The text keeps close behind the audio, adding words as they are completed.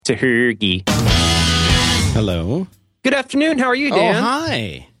Tahirgi. Hello. Good afternoon. How are you, Dan? Oh,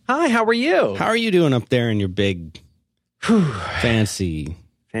 hi. Hi, how are you? How are you doing up there in your big, fancy,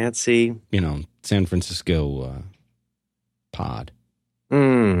 San Francisco pod?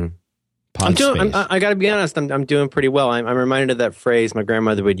 Pod space. I got to be honest, I'm doing pretty well. I'm reminded of that phrase my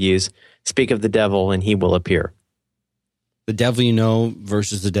grandmother would use, speak of the devil and he will appear. The devil you know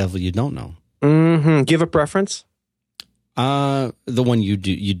versus the devil you don't know. Mm-hmm. Do you have a preference? The one you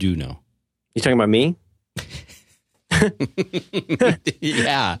do know. You talking about me?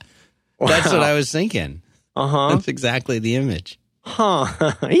 Yeah. Wow. That's what I was thinking. Uh-huh. That's exactly the image.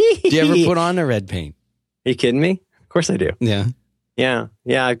 Huh. Do you ever put on a red paint? Are you kidding me? Of course I do. Yeah. Yeah.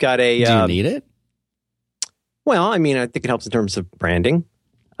 I've got a... Do you need it? Well, I mean, I think it helps in terms of branding.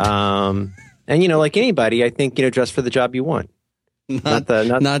 And, like anybody, I think, dress for the job you want. Not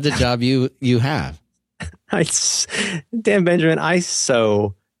the job you have. Dan Benjamin, I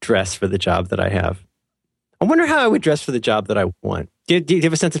so dress for the job that I have. I wonder how I would dress for the job that I want. Do you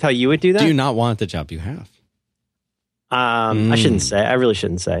have a sense of how you would do that? Do you not want the job you have? I shouldn't say. I really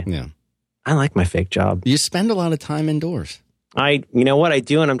shouldn't say. Yeah. I like my fake job. You spend a lot of time indoors. You know what I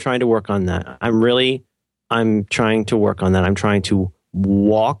do, and I'm trying to work on that. I'm trying to work on that. I'm trying to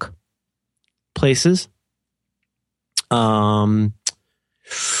walk places.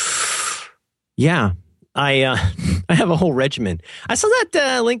 Yeah. I have a whole regimen. I saw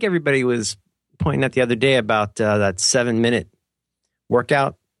that link everybody was pointing at the other day about that 7-minute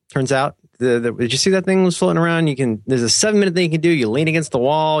workout. Turns out, did you see that thing was floating around? There's a 7-minute thing you can do. You lean against the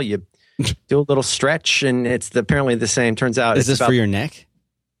wall, you do a little stretch, and it's apparently the same. Turns out, is this for your neck?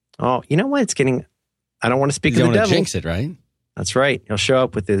 Oh, you know what? It's getting. I don't want to speak of the devil. You don't want to jinx it, right? That's right. He'll show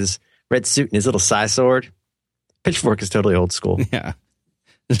up with his red suit and his little size sword. Pitchfork is totally old school. Yeah,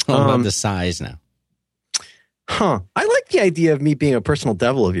 it's all about the size now. Huh. I like the idea of me being a personal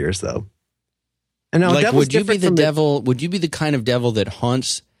devil of yours, though. And now, would you be the devil? Would you be the kind of devil that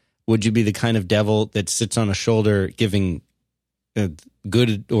haunts? Would you be the kind of devil that sits on a shoulder giving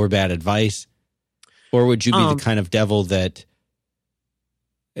good or bad advice? Or would you be the kind of devil that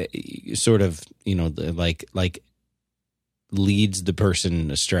sort of, like leads the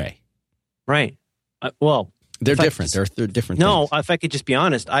person astray? Right. Well, they're different. They're different. No, things. if I could just be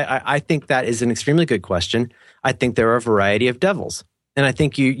honest, I think that is an extremely good question. I think there are a variety of devils. And I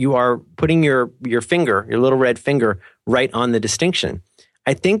think you are putting your finger, your little red finger, right on the distinction.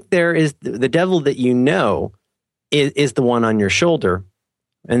 I think there is the devil that you know is the one on your shoulder,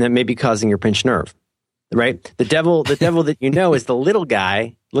 and that may be causing your pinched nerve, right? The devil that you know is the little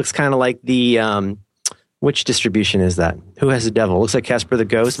guy, looks kind of like the which distribution is that? Who has a devil? Looks like Casper the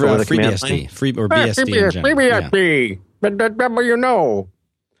Ghost, but with a command BSD, line. Free or BSD in general. Free BSD, but the devil you know.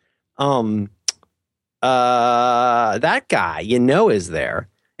 That guy is there,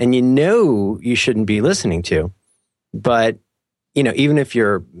 and you shouldn't be listening to, but even if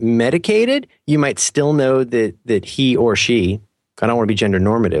you're medicated, you might still know that he or she, I don't want to be gender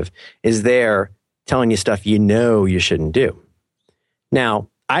normative, is there telling you stuff you shouldn't do. Now,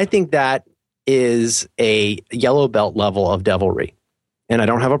 I think that is a yellow belt level of devilry, and I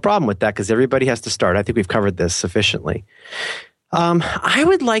don't have a problem with that because everybody has to start. I think we've covered this sufficiently. I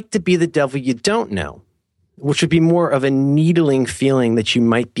would like to be the devil you don't know, which would be more of a needling feeling that you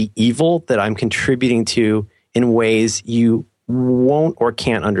might be evil, that I'm contributing to in ways you won't or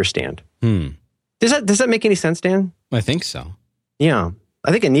can't understand. Does that make any sense, Dan? I think so. Yeah.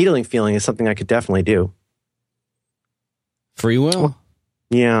 I think a needling feeling is something I could definitely do. Free will?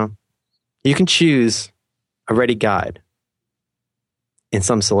 Yeah. You can choose a ready guide in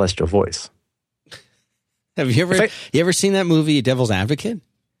some celestial voice. Have you ever seen that movie, Devil's Advocate?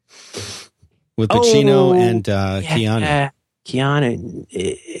 With Pacino and Keanu. Keanu.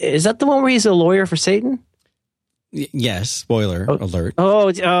 Is that the one where he's a lawyer for Satan? Yes. Spoiler alert.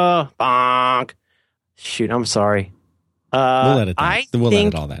 Bonk. Shoot, I'm sorry. We'll edit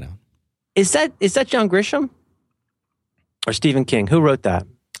all that out. Is that John Grisham? Or Stephen King? Who wrote that?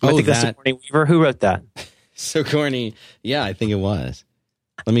 I think that's Sigourney Weaver. Who wrote that? Sigourney. Yeah, I think it was.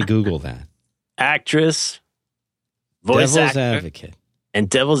 Let me Google that. Actress, voice Devil's actor, Advocate. and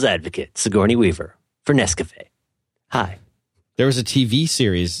Devil's Advocate, Sigourney Weaver for Nescafe. Hi. There was a TV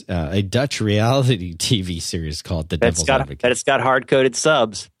series, a Dutch reality TV series called The Devil's Advocate. But it's got hard-coded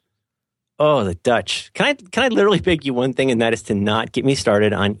subs. Oh, the Dutch. Can I literally beg you one thing, and that is to not get me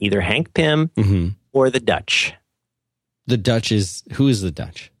started on either Hank Pym or the Dutch. The Dutch is... Who is the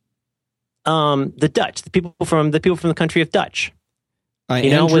Dutch? The Dutch. The people from the country of Dutch.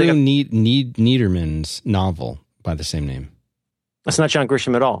 Andrew Niederman's novel by the same name. That's not John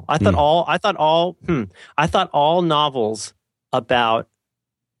Grisham at all. I thought all novels about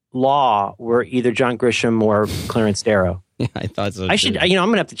law were either John Grisham or Clarence Darrow. Yeah, I thought so. I should, I'm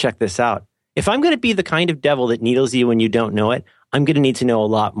going to have to check this out. If I'm going to be the kind of devil that needles you when you don't know it, I'm going to need to know a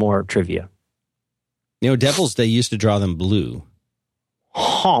lot more trivia. Devils, they used to draw them blue.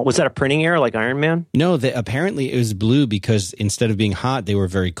 Huh. Was that a printing error like Iron Man? No, apparently it was blue because instead of being hot, they were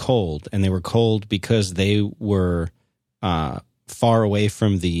very cold. And they were cold because they were far away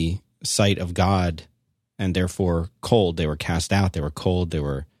from the sight of God and therefore cold. They were cast out. They were cold. They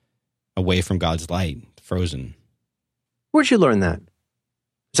were away from God's light, frozen. Where'd you learn that?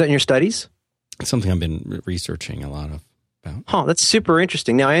 Is that in your studies? It's something I've been researching a lot about. Huh, that's super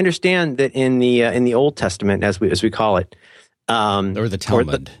interesting. Now, I understand that in the Old Testament, as we call it, or the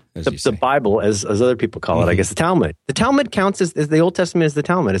Talmud, the Bible, as other people call it, I guess the Talmud. The Talmud counts as the Old Testament is the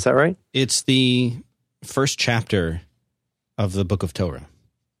Talmud. Is that right? It's the first chapter of the book of Torah.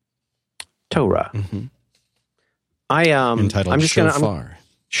 Torah. Mm-hmm. I'm just Shofar.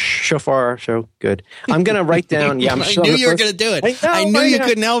 Shofar, good. I'm going to write down. Yeah, I knew you were going to do it. I knew you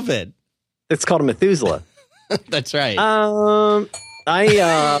couldn't help it. It's called a Methuselah. That's right. I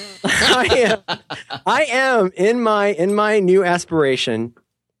am in my new aspiration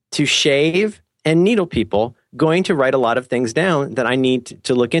to shave and needle people, going to write a lot of things down that I need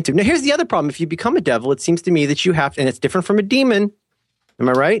to look into. Now, here's the other problem. If you become a devil, it seems to me that you have to, and it's different from a demon. Am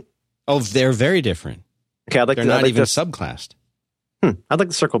I right? Oh, they're very different. Okay, they're not even subclassed. I'd like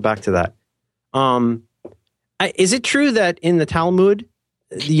to circle back to that. Is it true that in the Talmud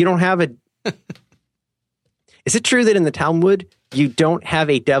you don't have a? Is it true that in the Talmud you don't have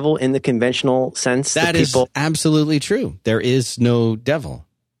a devil in the conventional sense? That is absolutely true. There is no devil.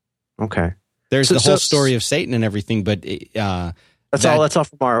 Okay. There's the whole story of Satan and everything, but that's all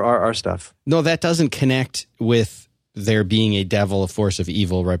from our stuff. No, that doesn't connect with there being a devil, a force of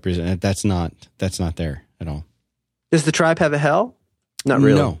evil represented. That's not there at all. Does the tribe have a hell? Not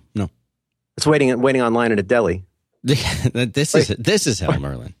really. No. It's waiting online at a deli. This is hell,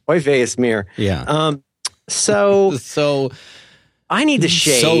 Merlin. Oy vey mir. Yeah. So I need to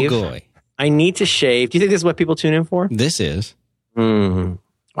shave. So goy. I need to shave. Do you think this is what people tune in for? This is. Mm-hmm.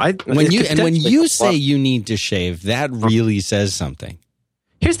 When you say you need to shave, that really says something.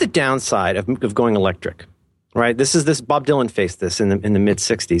 Here's the downside of going electric. Right? This Bob Dylan faced this in the mid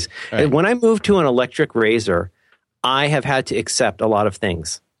 60s. Right. When I moved to an electric razor, I have had to accept a lot of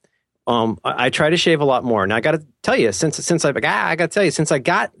things. I try to shave a lot more. Now I got to tell you, since I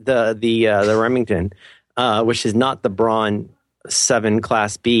got the Remington, which is not the Braun 7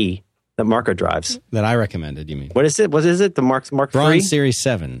 Class B that Marco drives. That I recommended, you mean? What is it? What is it? The Mark Braun 3? Series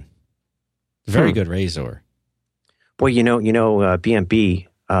 7. Very good razor. Boy, BMB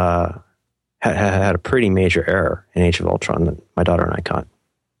had a pretty major error in Age of Ultron that my daughter and I caught.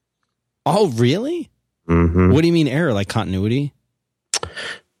 Oh, really? Mm-hmm. What do you mean error? Like continuity?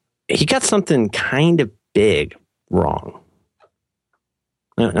 He got something kind of big wrong.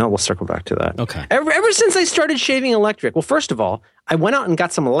 No, we'll circle back to that. Okay. Ever since I started shaving electric, well, first of all, I went out and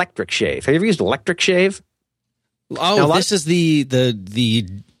got some electric shave. Have you ever used electric shave? Oh, this is the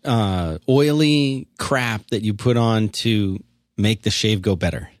oily crap that you put on to make the shave go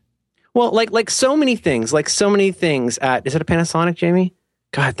better. Well, like so many things at, is it a Panasonic, Jamie?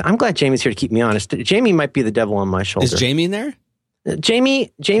 God, I'm glad Jamie's here to keep me honest. Jamie might be the devil on my shoulder. Is Jamie in there?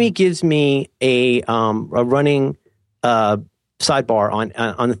 Jamie gives me a running sidebar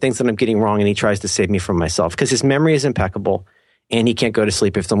on the things that I'm getting wrong, and he tries to save me from myself because his memory is impeccable, and he can't go to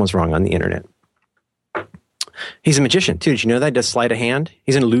sleep if someone's wrong on the internet. He's a magician too. Did you know that? He does sleight of hand.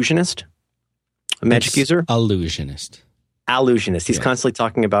 He's an illusionist, a magic user. Illusionist. He's constantly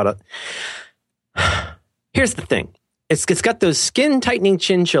talking about it. Here's the thing. It's got those skin tightening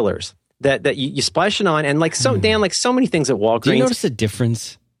chin chillers that you splash it on, and Dan, like so many things at Walgreens. Do you notice a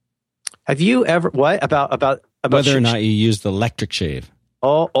difference? Have you ever about whether or not you use the electric shave?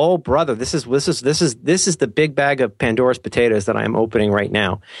 Oh, brother, this is the big bag of Pandora's potatoes that I am opening right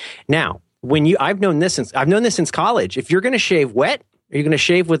now. Now, I've known this since college. If you're going to shave wet, or you're going to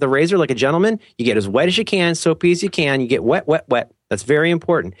shave with a razor like a gentleman, you get as wet as you can, soapy as you can. You get wet, wet, wet. That's very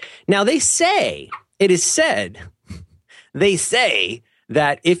important. Now, they say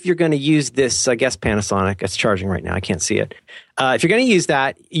that if you're going to use this, I guess Panasonic, it's charging right now. I can't see it. If you're going to use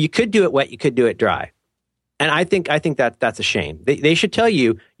that, you could do it wet, you could do it dry. And I think that's a shame. They should tell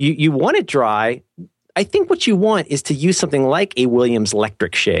you want it dry. I think what you want is to use something like a Williams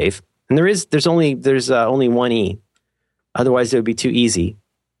electric shave. And there's only one E. Otherwise, it would be too easy.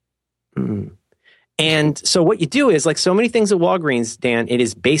 And so what you do is, like so many things at Walgreens, Dan, it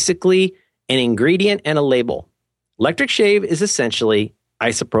is basically an ingredient and a label. Electric shave is essentially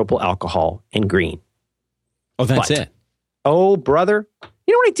isopropyl alcohol and green. Oh, that's it. Oh, brother,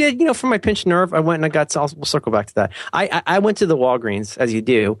 You know what I did? For my pinched nerve, I went and I got. We'll circle back to that. I went to the Walgreens, as you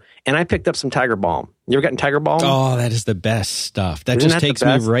do, and I picked up some Tiger Balm. You ever gotten Tiger Balm? Oh, that is the best stuff. That just takes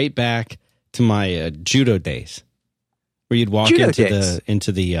me right back to my judo days, where you'd walk into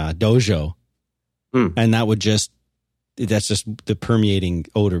the dojo, and that's just the permeating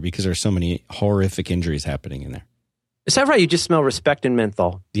odor because there's so many horrific injuries happening in there. Is that right? You just smell respect and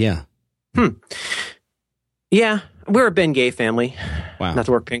menthol. Yeah. Yeah, we're a Ben Gay family. Wow. Not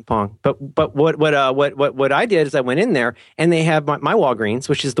to work ping pong, but what I did is I went in there and they have my Walgreens,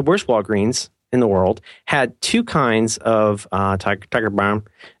 which is the worst Walgreens in the world, had two kinds of Tiger Balm.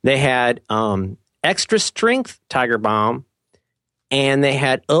 They had extra strength Tiger Balm, and they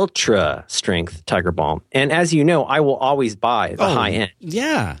had ultra strength Tiger Balm. And as you know, I will always buy the high end.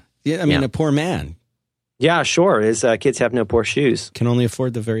 Yeah. I mean, a poor man. Yeah, sure. His kids have no poor shoes. Can only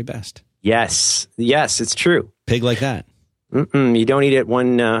afford the very best. Yes, it's true. Pig like that. You don't eat it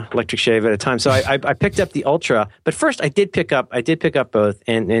one electric shave at a time. So I picked up the Ultra, but first I did pick up both,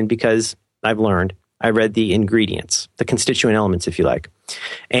 and because I've learned, I read the ingredients, the constituent elements, if you like,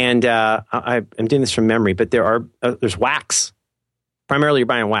 and I'm doing this from memory. But there's wax. Primarily, you're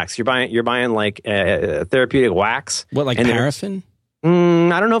buying wax. You're buying like therapeutic wax. What, like paraffin? I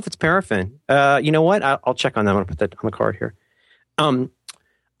don't know if it's paraffin. You know what? I'll check on that. I'm going to put that on the card here.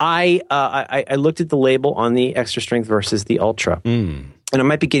 I looked at the label on the extra strength versus the ultra, and I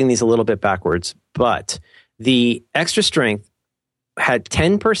might be getting these a little bit backwards, but the extra strength had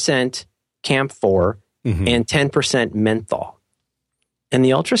 10% camphor and 10% menthol, and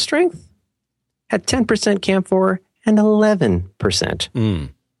the ultra strength had 10% camphor and 11%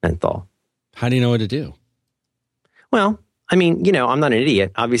 menthol. How do you know what to do? Well, I mean, I'm not an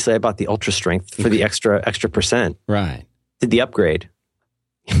idiot. Obviously, I bought the ultra strength for the extra percent. Right. Did the upgrade.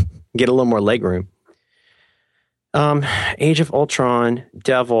 Get a little more leg room. Age of Ultron,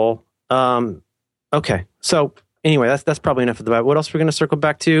 Devil. Okay, so anyway, that's probably enough of the. What else are we going to circle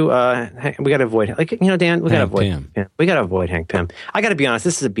back to? We got to avoid, Dan. We got to avoid. Yeah, we got to avoid Hank Pym. I got to be honest.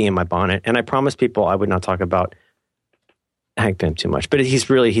 This is a bee in my bonnet, and I promised people I would not talk about Hank Pym too much. But he's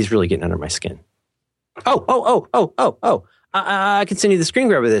really getting under my skin. Oh! I can send you the screen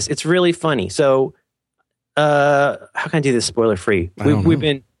grab of this. It's really funny. So, how can I do this spoiler free? We've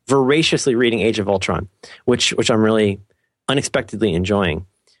been voraciously reading Age of Ultron, which I'm really unexpectedly enjoying.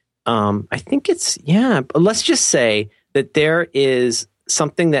 I think let's just say that there is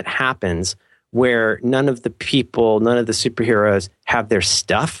something that happens where none of the superheroes have their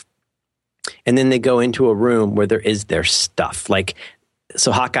stuff. And then they go into a room where there is their stuff.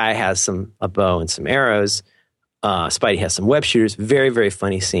 So Hawkeye has a bow and some arrows. Spidey has some web shooters. Very, very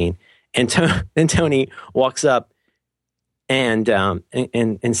funny scene. And then Tony walks up and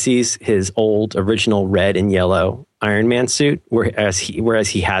sees his old original red and yellow Iron Man suit, whereas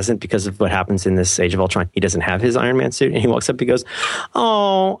he hasn't, because of what happens in this Age of Ultron. He doesn't have his Iron Man suit, and he walks up. He goes,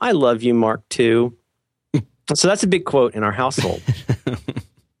 "Oh, I love you, Mark II." So that's a big quote in our household.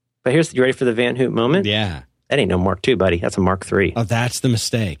 But you ready for the Van Hoot moment? Yeah, that ain't no Mark II, buddy. That's a Mark III. Oh, that's the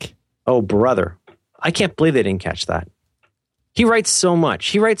mistake. Oh, brother, I can't believe they didn't catch that. He writes so much.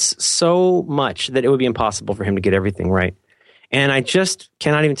 He writes so much that it would be impossible for him to get everything right. And I just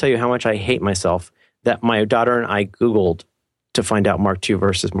cannot even tell you how much I hate myself that my daughter and I Googled to find out Mark II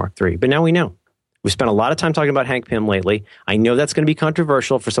versus Mark III. But now we know. We spent a lot of time talking about Hank Pym lately. I know that's going to be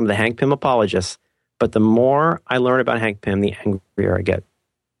controversial for some of the Hank Pym apologists, but the more I learn about Hank Pym, the angrier I get.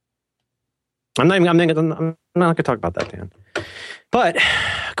 I'm not going to talk about that, Dan. But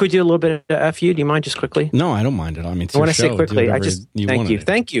could we do a little bit of FU? Do you mind just quickly? No, I don't mind it. I mean, I want to say quickly,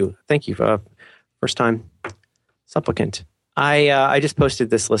 Thank you. First time supplicant. I just posted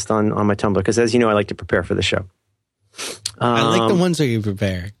this list on my Tumblr because, as you know, I like to prepare for the show. I like the ones that you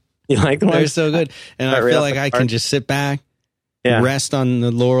prepare. You like the ones? They're so good. And I feel like I can just sit back, rest on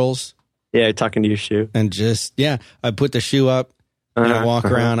the laurels. Yeah, talking to your shoe. And I put the shoe up and I walk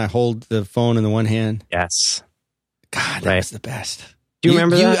around. I hold the phone in the one hand. Yes. God, that was the best. Do you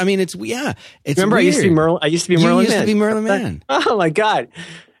remember that? I mean, it's remember weird. I used to be Merlin. I used to be Merlin Man. You used to be Merlin Man. Oh my God.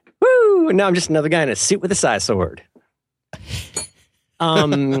 Woo! Now I'm just another guy in a suit with a side sword.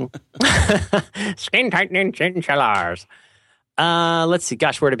 Skin tightening chinchillas. Let's see.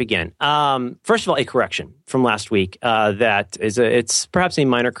 Gosh, where to begin? First of all, a correction from last week. It's perhaps a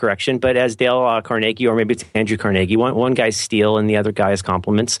minor correction, but as Dale Carnegie, or maybe it's Andrew Carnegie, one guy's steal and the other guy is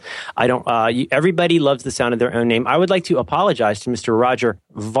compliments. I don't. Everybody loves the sound of their own name. I would like to apologize to Mr. Roger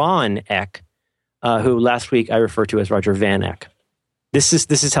Von Eck, who last week I referred to as Roger Van Eck. This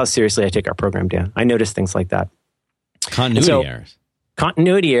is how seriously I take our program, Dan. I notice things like that. Continuity errors.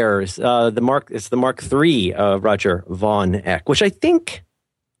 Continuity errors. It's the Mark III of Roger Von Eck, which I think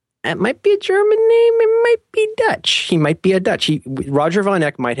It might be a German name. It might be Dutch. He might be a Dutch. Roger Von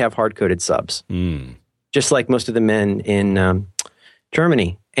Eck might have hard-coded subs, just like most of the men in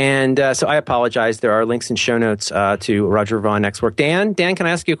Germany. And so I apologize. There are links in show notes to Roger Von Eck's work. Dan, can I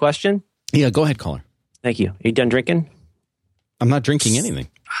ask you a question? Yeah, go ahead, caller. Thank you. Are you done drinking? I'm not drinking anything.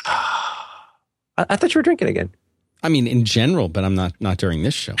 I thought you were drinking again. I mean, in general, but I'm not during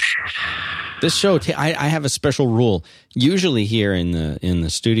this show. This show, I have a special rule. Usually here in the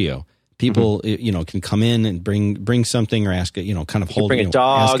studio, people can come in and bring something or ask kind of hold a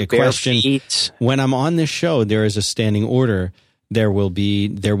dog, ask a question. Feet. When I'm on this show, there is a standing order. There will be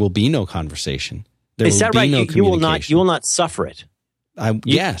no conversation. Is that right? You will not suffer it.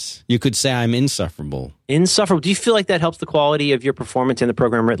 Yes, you could say I'm insufferable. Insufferable. Do you feel like that helps the quality of your performance in the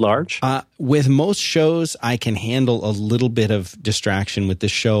program writ large? With most shows, I can handle a little bit of distraction. With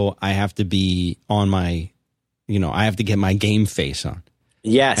this show, I have to be on my, I have to get my game face on.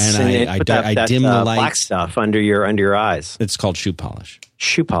 Yes, and I dim the lights. Black stuff under your eyes. It's called shoe polish.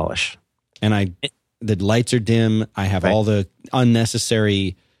 Shoe polish. And the lights are dim. I have all the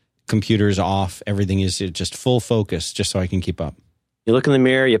unnecessary computers off. Everything is just full focus, just so I can keep up. You look in the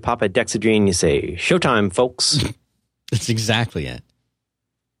mirror, you pop a Dexedrine, you say, "Showtime, folks." That's exactly it.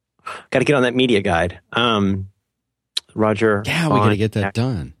 Got to get on that media guide. Roger. Yeah, we got to get that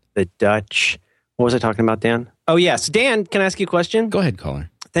done. The Dutch. What was I talking about, Dan? Oh, yes. Dan, can I ask you a question? Go ahead,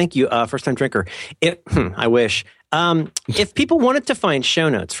 caller. Thank you. First-time drinker. I wish. If people wanted to find show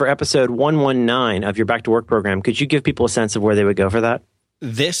notes for episode 119 of your Back to Work program, could you give people a sense of where they would go for that?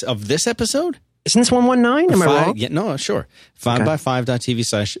 This episode? Isn't this 119? Am I wrong? Yeah, no, sure.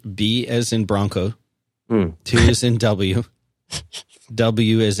 5by5.tv/B as in Bronco, 2 as in W,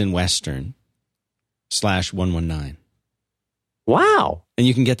 W as in Western, /119. Wow. And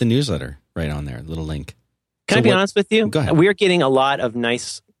you can get the newsletter right on there, little link. Can I be honest with you? Go ahead. We're getting a lot of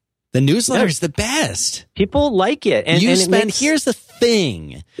nice... The newsletter is the best. People like it. Here's the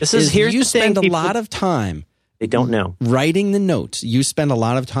thing. You spend a lot of time... They don't know. Writing the notes. You spend a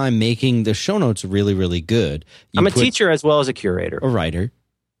lot of time making the show notes really, really good. I'm a teacher as well as a curator. A writer.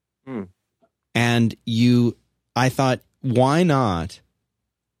 And I thought, why not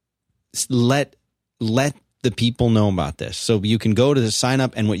let the people know about this? So you can go to the sign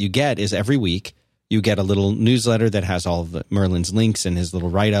up, and what you get is every week you get a little newsletter that has all of Merlin's links and his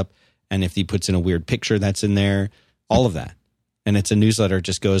little write-up. And if he puts in a weird picture that's in there, all of that. And it's a newsletter. It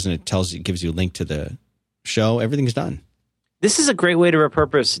just goes and it gives you a link to the show. Everything's done. This is a great way to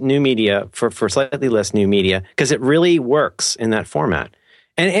repurpose new media for slightly less new media, because it really works in that format.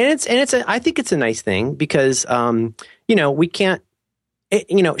 And I think it's a nice thing because we can't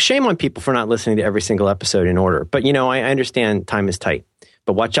shame on people for not listening to every single episode in order. But I understand time is tight.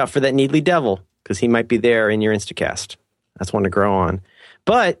 But watch out for that Needly Devil, because he might be there in your Instacast. That's one to grow on.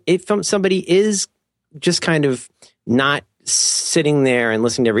 But if somebody is just kind of not sitting there and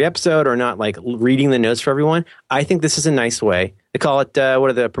listening to every episode, or not like reading the notes for everyone, I think this is a nice way. They call it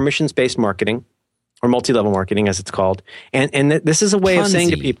permissions-based marketing, or multi-level marketing as it's called. And this is a way of saying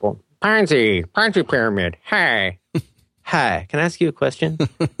to people, Ponzi pyramid, hi. Hi, can I ask you a question?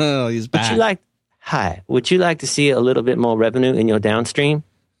 Oh, he's back. Would you like to see a little bit more revenue in your downstream?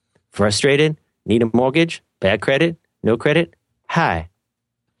 Frustrated? Need a mortgage? Bad credit? No credit? Hi.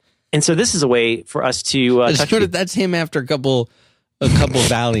 And so this is a way for us to touch people. That's him after a couple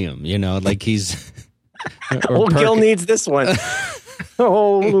Valium, like he's... Gil needs this one.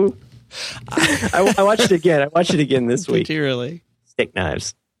 I watched it again. I watched it again this week. Did you really? Steak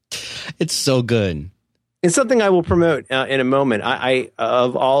knives. It's so good. It's something I will promote in a moment. I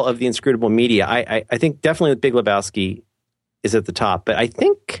of all of the inscrutable media, I think definitely Big Lebowski is at the top. But I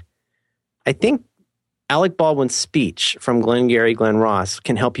think Alec Baldwin's speech from Glengarry Glen Ross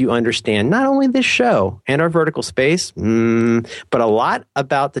can help you understand not only this show and our vertical space, but a lot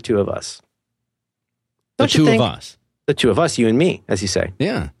about the two of us. The two of us, you and me, as you say.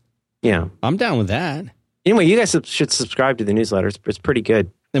 Yeah. Yeah. I'm down with that. Anyway, you guys should subscribe to the newsletter. It's pretty good.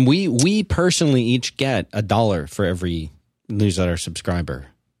 And we personally each get $1 for every newsletter subscriber.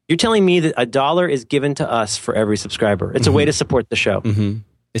 You're telling me that $1 is given to us for every subscriber. It's a way to support the show. Mm-hmm.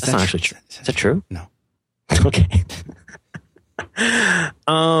 That's not actually true. Is that true? No. Okay.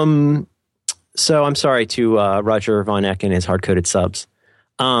 So I'm sorry to Roger Von Eck and his hard-coded subs.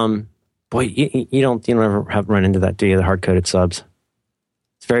 Boy, you don't ever have run into that, do you? The hard-coded subs.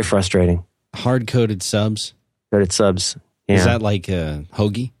 It's very frustrating. Hard-coded subs? Coded subs. Yeah. Is that like a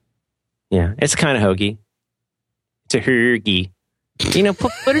hoagie? Yeah, it's kind of hoagie. It's a hoagie.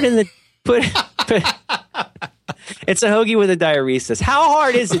 Put it in the put It's a hoagie with a diuresis. How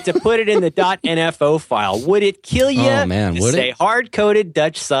hard is it to put it in the .nfo file? Would it kill you? Oh, man, would say it? hard-coded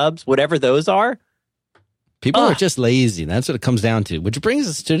Dutch subs, whatever those are? People are just lazy. That's what it comes down to. Which brings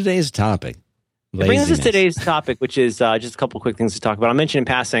us to today's topic. It brings us to today's topic, which is just a couple quick things to talk about. I'll mention in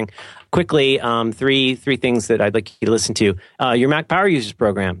passing quickly three things that I'd like you to listen to. Your Mac Power Users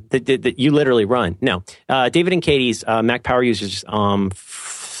program that you literally run. No, David and Katie's Mac Power Users,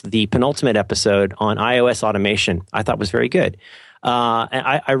 the penultimate episode on iOS automation, I thought was very good.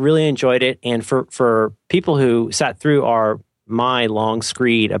 And I really enjoyed it. And for people who sat through my long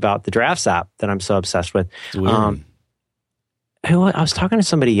screed about the Drafts app that I'm so obsessed with. I was talking to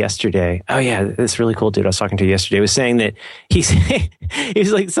somebody yesterday. Oh yeah, this really cool dude I was talking to yesterday was saying that he's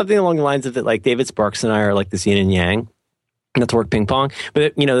like something along the lines of that, like David Sparks and I are like this yin and yang, not to work ping pong.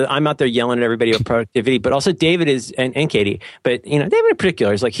 But I'm out there yelling at everybody about productivity, but also David is and Katie. But David in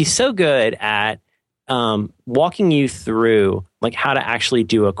particular is like he's so good at walking you through like how to actually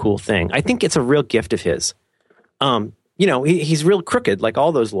do a cool thing. I think it's a real gift of his. He's real crooked like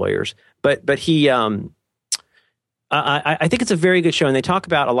all those lawyers, but he. I think it's a very good show, and they talk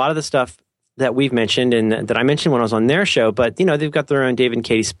about a lot of the stuff that we've mentioned and that I mentioned when I was on their show, but they've got their own David and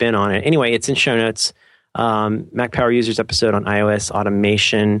Katie spin on it. Anyway, it's in show notes. Mac Power Users episode on iOS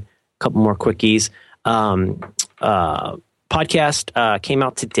automation, a couple more quickies. Podcast came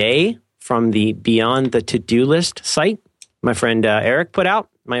out today from the Beyond the To-Do List site. My friend Eric put out,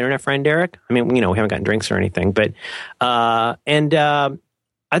 my internet friend Eric. I mean, we haven't gotten drinks or anything, but I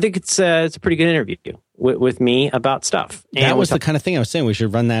think it's a pretty good interview with me about stuff. And that was the kind of thing I was saying. We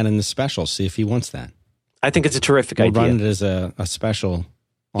should run that in the special, see if he wants that. I think it's a terrific idea. Run it as a special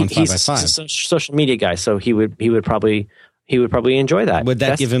on 5x5. He's a social media guy, so he would probably enjoy that. Would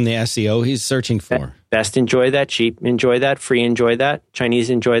that give him the SEO he's searching for? Best enjoy that, cheap enjoy that, free enjoy that,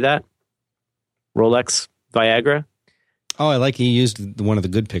 Chinese enjoy that, Rolex, Viagra. Oh, I like he used one of the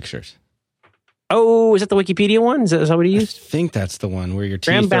good pictures. Oh, is that the Wikipedia one? Is that what he used? I think that's the one where your teeth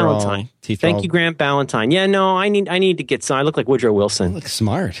Graham are Ballantyne. Thank you, Graham Ballantyne. Yeah, no, I need to get some. I look like Woodrow Wilson. You look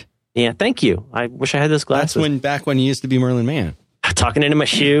smart. Yeah, thank you. I wish I had those glasses. That's back when you used to be Merlin Mann. Talking into my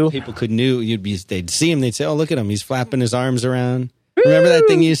shoe. People they'd see him, they'd say, "Oh, look at him. He's flapping his arms around." Remember that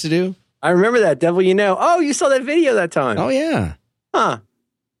thing you used to do? I remember that, Devil You Know. Oh, you saw that video that time. Oh, yeah. Huh.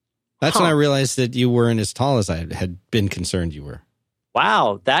 That's when I realized that you weren't as tall as I had been concerned you were.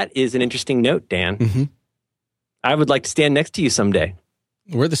 Wow, that is an interesting note, Dan. Mm-hmm. I would like to stand next to you someday.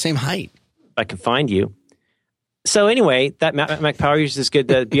 We're the same height. If I can find you. So anyway, that Mac Power Users is good.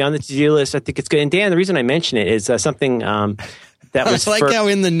 The Beyond the To-Do List, I think it's good. And Dan, the reason I mention it is something that was I like how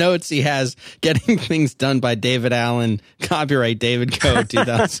in the notes he has getting things done by David Allen, copyright David Co.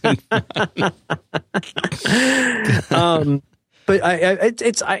 2000. But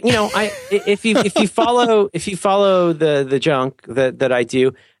if you follow the junk that I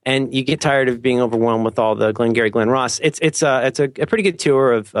do, and you get tired of being overwhelmed with all the Glengarry Glen Ross, it's a pretty good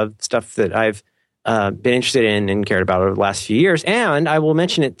tour of stuff that I've been interested in and cared about over the last few years. And I will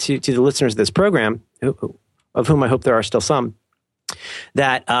mention it to the listeners of this program, of whom I hope there are still some,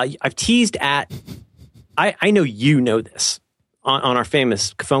 that I've teased at. I know you know this. On our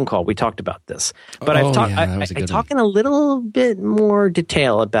famous phone call, we talked about this, but I talk in a little bit more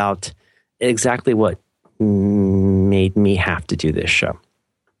detail about exactly what made me have to do this show.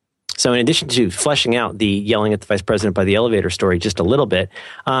 So in addition to fleshing out the yelling at the vice president by the elevator story just a little bit,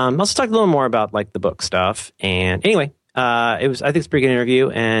 I'll also talk a little more about like the book stuff. And anyway, I think it's a pretty good interview.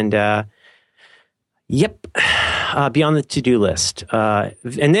 And yep. Beyond the To-Do List.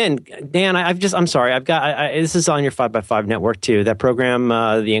 And then, Dan, I'm sorry. I've got, this is on your 5x5 network too. That program,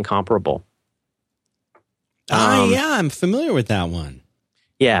 The Incomparable. Yeah, I'm familiar with that one.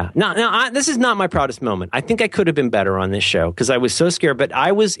 Yeah. Now, this is not my proudest moment. I think I could have been better on this show because I was so scared, but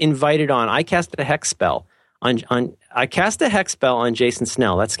I was invited on. I cast a hex spell on Jason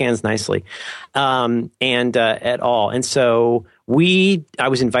Snell. That scans nicely. Et al. And so I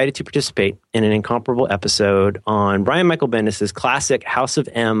was invited to participate in an Incomparable episode on Brian Michael Bendis' classic House of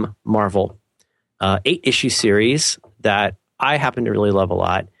M Marvel 8-issue series that I happen to really love a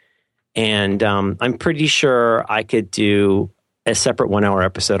lot. And I'm pretty sure I could do a separate 1-hour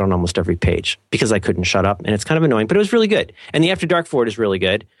episode on almost every page because I couldn't shut up. And it's kind of annoying, but it was really good. And the After Dark for it is really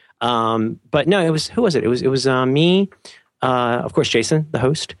good. But no, who was it? It was me, of course, Jason, the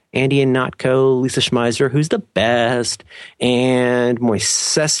host, Andy and Notco, Lisa Schmeiser, who's the best, and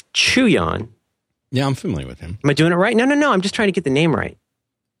Moises Chuyan. Yeah, I'm familiar with him. Am I doing it right? No. I'm just trying to get the name right.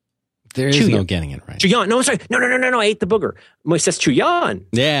 There is no getting it right. Chuyan. No, I'm sorry. No. I ate the booger. Moises Chuyan.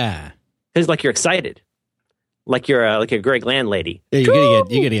 Yeah. It's like you're excited. Like you're a Greg Land lady. Yeah, you're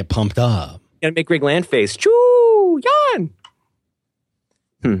gonna get pumped up. You gotta make Greg Land face. Choo!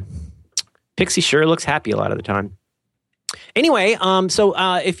 Jan. Pixie sure looks happy a lot of the time. Anyway, so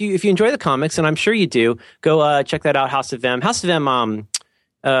if you enjoy the comics, and I'm sure you do, go check that out. House of M. House of M.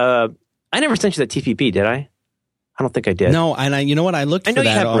 I never sent you that TPP, did I? I don't think I did. No, and you know what? I looked for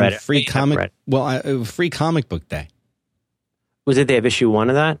that on free comic. Well, free comic book day. Was it they have issue 1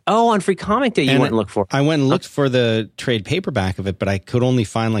 of that? Oh, on free comic day you went and looked for. I went and looked for the trade paperback of it, but I could only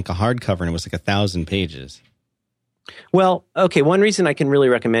find like a hardcover, and it was like 1,000 pages. Well, okay. One reason I can really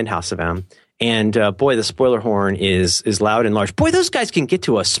recommend House of M, and boy, the spoiler horn is loud and large. Boy, those guys can get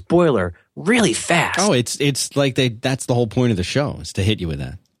to a spoiler really fast. Oh, it's like that's the whole point of the show, is to hit you with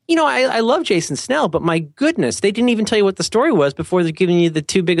that. You know, I love Jason Snell, but my goodness, they didn't even tell you what the story was before they're giving you the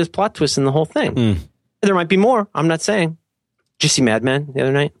 2 biggest plot twists in the whole thing. There might be more. I'm not saying. Did you see Mad Men the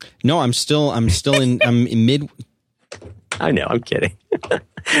other night? No, I'm in mid. I know, I'm kidding.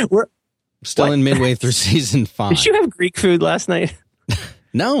 We're still in midway through season 5. Did you have Greek food last night?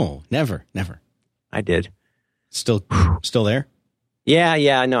 No, never. I did. Still there?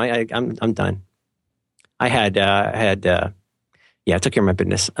 Yeah. No, I'm done. I took care of my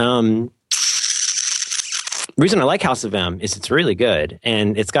business. The reason I like House of M is it's really good,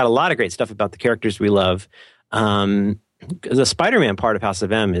 and it's got a lot of great stuff about the characters we love. The Spider-Man part of House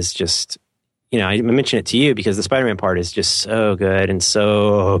of M is just, you know, I mention it to you because the Spider-Man part is just so good and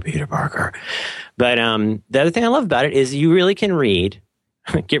so Peter Parker. But the other thing I love about it is you really can read.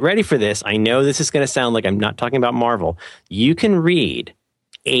 Get ready for this. I know this is going to sound like I'm not talking about Marvel. You can read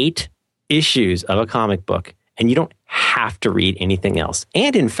 8 issues of a comic book, and you don't have to read anything else.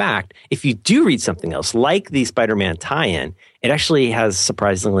 And in fact, if you do read something else, like the Spider-Man tie-in, it actually has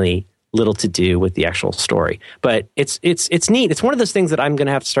surprisingly little to do with the actual story. But it's neat. It's one of those things that I'm going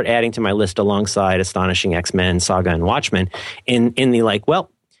to have to start adding to my list alongside Astonishing X-Men, Saga, and Watchmen in the like,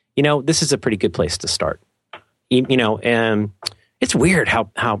 well, you know, this is a pretty good place to start. You know, it's weird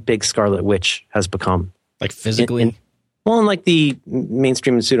how big Scarlet Witch has become. Like physically? Well, in like the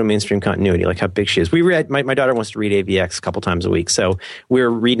mainstream and pseudo-mainstream continuity, like how big she is. We read, my daughter wants to read AVX a couple times a week, so we're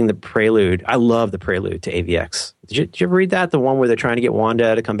reading the prelude. I love the prelude to AVX. Did you ever read that? The one where they're trying to get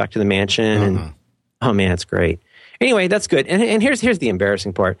Wanda to come back to the mansion? And, oh man, it's great. Anyway, that's good. And here's the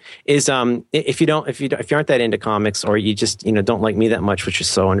embarrassing part is if you aren't that into comics, or you just don't like me that much, which is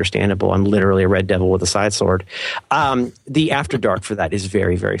so understandable. I'm literally a red devil with a side sword. The After Dark for that is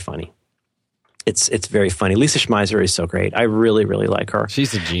very, very funny. It's very funny. Lisa Schmeiser is so great. I really, really like her.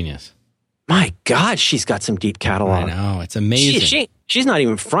 She's a genius. My God, she's got some deep catalog. I know, it's amazing. She's not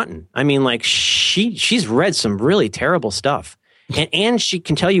even fronting. I mean, like she's read some really terrible stuff, and she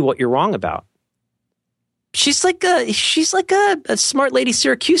can tell you what you're wrong about. She's like a smart lady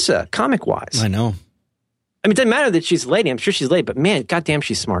Syracusa, comic wise. I know. I mean, it doesn't matter that she's a lady. I'm sure she's a lady, but man, goddamn,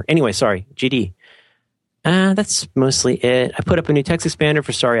 she's smart. Anyway, sorry, GD. That's mostly it. I put up a new text expander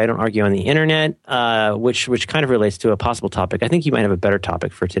for Sorry I Don't Argue on the Internet, which kind of relates to a possible topic. I think you might have a better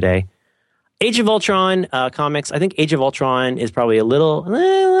topic for today. Age of Ultron comics. I think Age of Ultron is probably a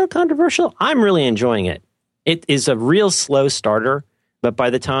little controversial. I'm really enjoying it. It is a real slow starter, but by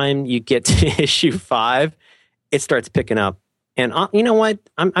the time you get to issue 5, it starts picking up. And you know what?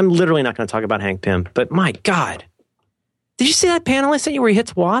 I'm literally not going to talk about Hank Pym, but my God. Did you see that panel I sent you where he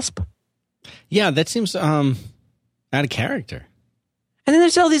hits Wasp? Yeah, that seems out of character. And then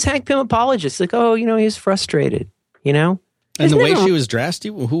there's all these Hank Pym apologists, like, oh, he's frustrated, And the way she was dressed,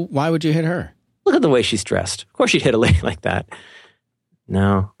 why would you hit her? Look at the way she's dressed. Of course you'd hit a lady like that.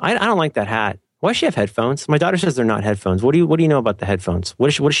 No, I don't like that hat. Why does she have headphones? My daughter says they're not headphones. What do you know about the headphones? What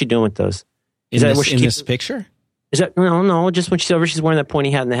is she doing with those? In this picture? Is that no? Just when she's wearing that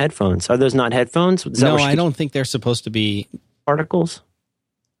pointy hat and the headphones. Are those not headphones? No, I don't think they're supposed to be articles.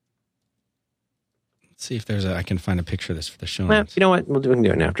 Let's see if I can find a picture of this for the show. Well, you know what? We can do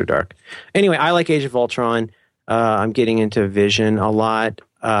it in After Dark. Anyway, I like Age of Ultron. I'm getting into Vision a lot.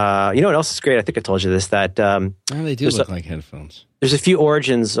 You know what else is great? I think I told you this. That they do look like headphones. There's a few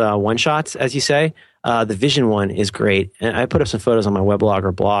Origins one-shots, as you say. The Vision one is great. And I put up some photos on my weblog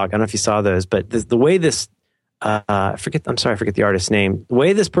or blog. I don't know if you saw those, but the way this... I forget the artist's name. The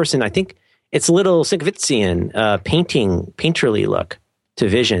way this person, I think it's a little Sienkiewiczian painterly look to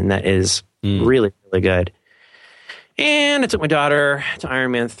Vision that is really, really good. And I took my daughter to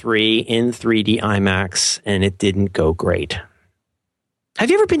Iron Man 3 in 3D IMAX, and it didn't go great. Have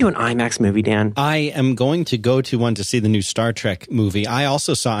you ever been to an IMAX movie, Dan? I am going to go to one to see the new Star Trek movie. I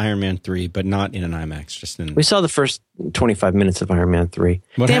also saw Iron Man 3, but not in an IMAX. We saw the first 25 minutes of Iron Man 3.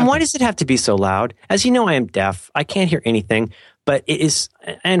 Dan, happened? Why does it have to be so loud? As you know, I am deaf. I can't hear anything. But it is,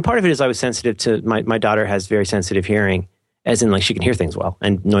 and part of it is I was sensitive to, my daughter has very sensitive hearing. as in like she can hear things well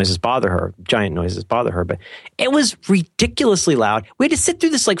and noises bother her, giant noises bother her. But it was ridiculously loud. We had to sit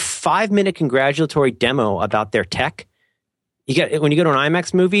through this like 5-minute congratulatory demo about their tech. When you go to an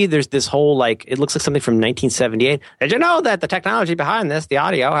IMAX movie, there's this whole like, it looks like something from 1978. Did you know that the technology behind this, the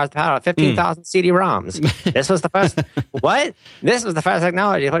audio, has the power of 15,000 CD-ROMs? This was the first, what? This was the first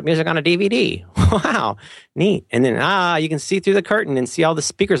technology to put music on a DVD. Wow, neat. And then, you can see through the curtain and see all the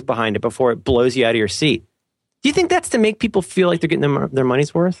speakers behind it before it blows you out of your seat. Do you think that's to make people feel like they're getting their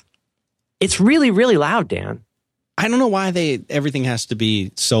money's worth? It's really, really loud, Dan. I don't know why everything has to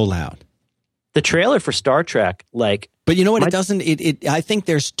be so loud. The trailer for Star Trek, like... But you know what? I think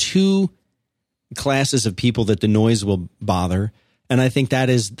there's two classes of people that the noise will bother. And I think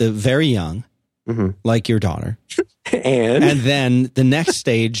that is the very young, like your daughter. And then the next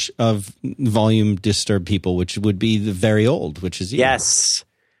stage of volume disturbed people, which would be the very old, which is you. Yes.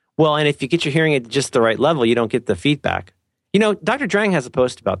 Well, and if you get your hearing at just the right level, you don't get the feedback. You know, Dr. Drang has a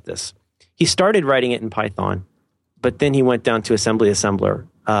post about this. He started writing it in Python, but then he went down to assembler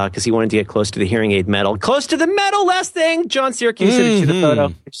because he wanted to get close to the hearing aid metal. Close to the metal, last thing! John Syracuse, did you see the photo?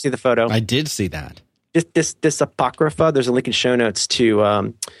 Did you see the photo? I did see that. This apocrypha, there's a link in show notes to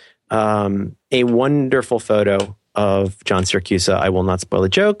a wonderful photo of John Syracuse. I will not spoil the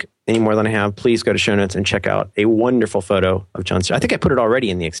joke any more than I have. Please go to show notes and check out a wonderful photo of John Syracuse. I think I put it already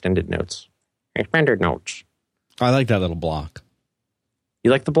in the extended notes. Extended notes. I like that little block. You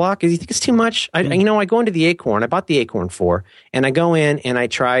like the block? You think it's too much? I go into the Acorn. I bought the Acorn 4, and I go in and I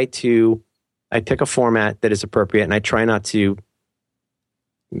pick a format that is appropriate, and I try not to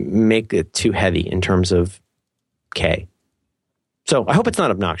make it too heavy in terms of K. So I hope it's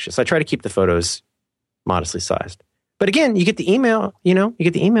not obnoxious. I try to keep the photos modestly sized. But again, you get the email,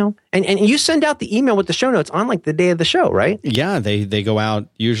 and you send out the email with the show notes on like the day of the show, right? Yeah, they go out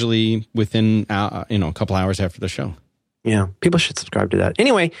usually within a couple hours after the show. Yeah, people should subscribe to that.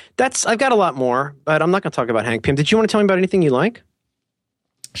 Anyway, I've got a lot more, but I'm not going to talk about Hank Pym. Did you want to tell me about anything you like?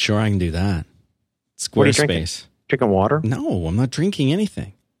 Sure, I can do that. Squarespace. Drinking water? No, I'm not drinking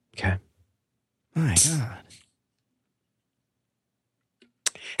anything. Okay. My God.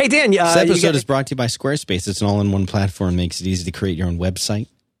 Hey, Dan. This episode is brought to you by Squarespace. It's an all-in-one platform. Makes it easy to create your own website.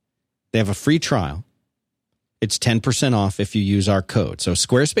 They have a free trial. It's 10% off if you use our code. So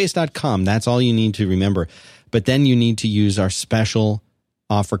squarespace.com, that's all you need to remember. But then you need to use our special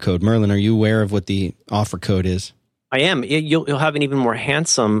offer code. Merlin, are you aware of what the offer code is? I am. You'll have an even more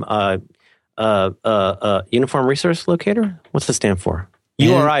handsome uniform resource locator. What's it stand for?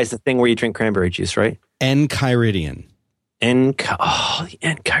 URI is the thing where you drink cranberry juice, right? Enchiridion. The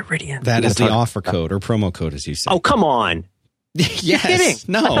Enchiridion. That is the offer code or promo code, as you say. Oh, come on. Yes. You're kidding.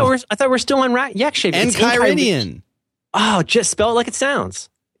 No. I thought we're still on yak shape. Enchiridion. Oh, just spell it like it sounds.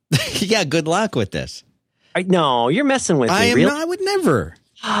 Yeah, good luck with this. No, you're messing with me. I would never.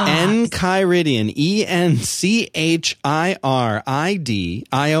 Enchiridion. Enchiridion.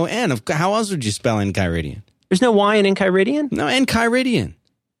 How else would you spell Enchiridion? There's no Y in Enchiridion? No, Enchiridion.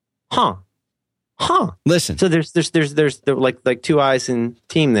 Huh. Listen. So there's like two I's in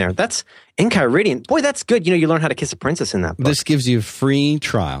team there. That's Enchiridion. Boy, that's good. You learn how to kiss a princess in that book. This gives you a free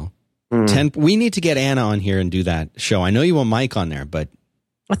trial. We need to get Anna on here and do that show. I know you want Mike on there, but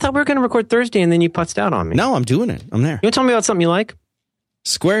I thought we were going to record Thursday and then you putzed out on me. No, I'm doing it. I'm there. You want to tell me about something you like?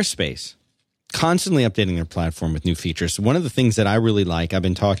 Squarespace. Constantly updating their platform with new features. One of the things that I really like, I've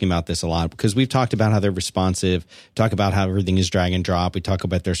been talking about this a lot because we've talked about how they're responsive, talk about how everything is drag and drop. We talk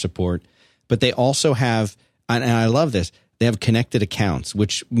about their support. But they also have, and I love this, they have connected accounts,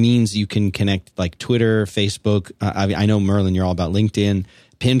 which means you can connect like Twitter, Facebook. I know, Merlin, you're all about LinkedIn,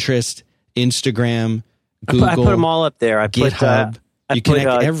 Pinterest, Instagram, Google. I put them all up there. GitHub. You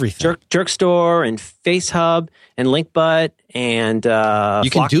connect everything. Jerkstore and FaceHub and LinkButt and you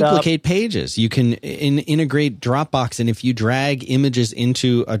can duplicate pages. You can integrate Dropbox, and if you drag images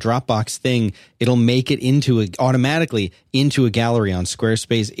into a Dropbox thing, it'll make it automatically into a gallery on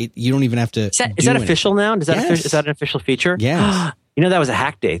Squarespace. You don't even have to. Is that official now? Is that an official feature? Yes. That was a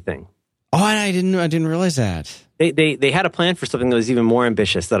Hack Day thing. Oh, I didn't realize that. They had a plan for something that was even more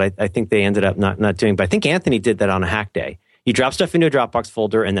ambitious that I think they ended up not doing. But I think Anthony did that on a Hack Day. You drop stuff into a Dropbox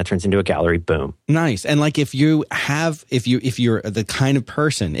folder, and that turns into a gallery. Boom. Nice. And like if you're the kind of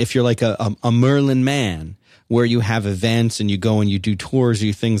person, if you're like a Merlin man, where you have events and you go and you do tours,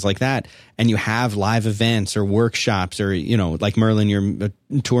 you things like that, and you have live events or workshops, or like Merlin, you're a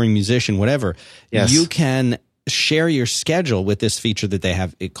touring musician, whatever. Yes. You can share your schedule with this feature that they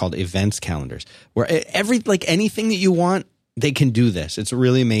have called Events Calendars, where anything that you want, they can do this. It's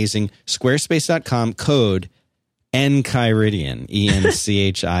really amazing. Squarespace.com, code Enchiridion,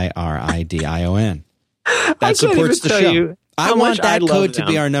 Enchiridion. That supports the show. I want that code to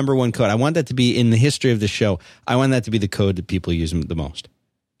be our. our number one code. I want that to be in the history of the show. I want that to be the code that people use the most.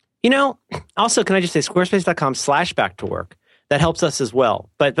 Also, can I just say squarespace.com/back-to-work? That helps us as well.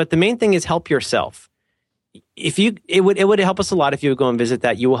 But the main thing is help yourself. It would help us a lot if you would go and visit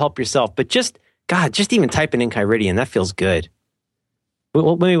that. You will help yourself. But just even type in Enchiridion. That feels good.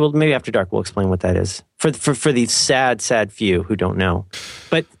 Maybe after dark we'll explain what that is for the sad few who don't know.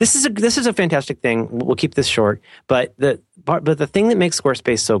 But this is a fantastic thing. We'll keep this short. But the thing that makes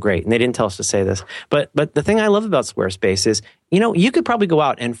Squarespace so great, and they didn't tell us to say this, but the thing I love about Squarespace is, you could probably go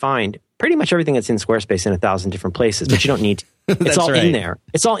out and find pretty much everything that's in Squarespace in 1,000 different places, but you don't need to. It's all in there.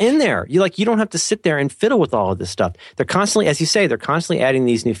 It's all in there. You don't have to sit there and fiddle with all of this stuff. They're constantly, as you say, adding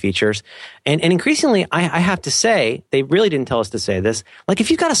these new features. And increasingly, I have to say, they really didn't tell us to say this. Like,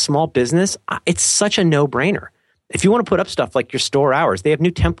 if you've got a small business, it's such a no-brainer. If you want to put up stuff like your store hours, they have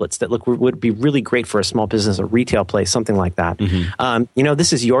new templates that would be really great for a small business, a retail place, something like that. Mm-hmm.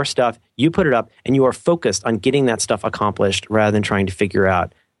 This is your stuff. You put it up, and you are focused on getting that stuff accomplished rather than trying to figure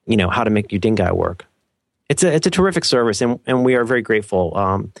out, how to make your Dingai work. It's a terrific service, and we are very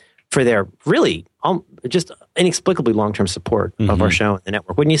grateful for their really just inexplicably long-term support of our show and the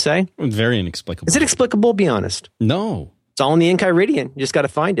network. Wouldn't you say? Very inexplicable. Is it explicable? Be honest. No. It's all in the Enchiridion. You just got to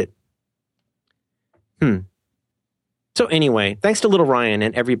find it. So anyway, thanks to Little Ryan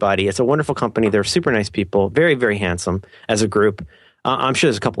and everybody. It's a wonderful company. They're super nice people, very, very handsome as a group. I'm sure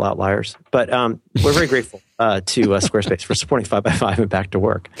there's a couple outliers, but we're very grateful to Squarespace for supporting 5x5 and Back to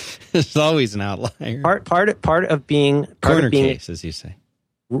Work. There's always an outlier. Part of being case, as you say.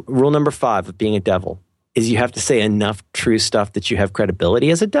 Rule number 5 of being a devil is you have to say enough true stuff that you have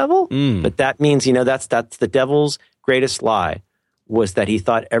credibility as a devil. But that means that's the devil's greatest lie, was that he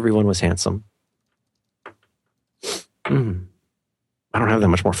thought everyone was handsome. I don't have that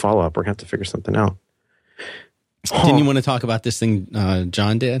much more follow up. We're gonna have to figure something out. Didn't you want to talk about this thing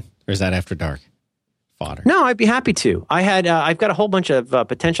John did, or is that after dark fodder? No, I'd be happy to. I've got a whole bunch of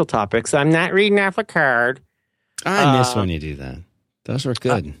potential topics. I'm not reading off a card. I miss when you do that. Those were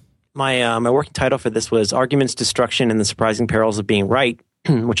good. My working title for this was Arguments, Destruction, and the Surprising Perils of Being Right,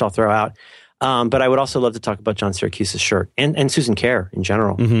 which I'll throw out. But I would also love to talk about John Syracuse's shirt and Susan Kerr in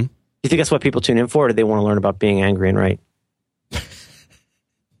general. Mm-hmm. Do you think that's what people tune in for, or do they want to learn about being angry and right?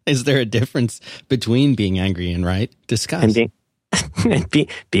 Is there a difference between being angry and right? Discuss. And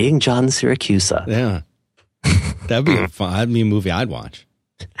being John Syracuse. Yeah. That'd be fun. That'd be a movie I'd watch.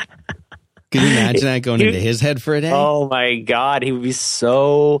 Can you imagine that going into his head for a day? Oh my God. He would be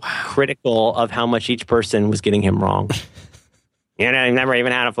so critical of how much each person was getting him wrong. He never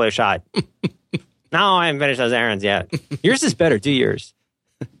even had a flu shot. No, I haven't finished those errands yet. Yours is better. Do yours.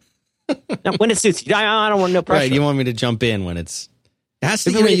 Now, when it suits you. I don't want no pressure. Right. You want me to jump in when it's... It has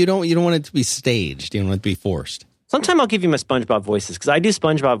to, you don't want it to be staged. You don't want it to be forced. Sometime I'll give you my SpongeBob voices, because I do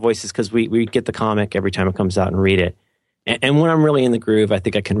SpongeBob voices because we get the comic every time it comes out and read it. And when I'm really in the groove, I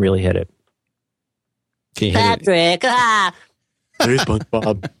think I can really hit it. Can you Patrick, Hey,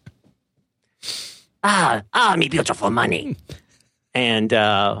 SpongeBob. Me beautiful money. And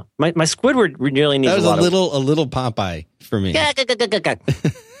my Squidward really needs a lot of... That was a little Popeye for me.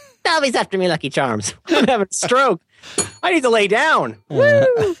 Always after me, Lucky Charms. I'm having a stroke. I need to lay down.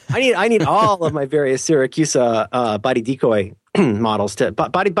 Woo! I need all of my various Syracuse body decoy models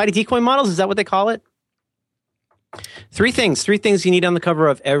body decoy models. Is that what they call it? Three things you need on the cover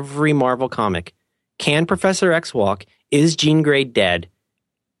of every Marvel comic: can Professor X walk? Is Jean Grey dead?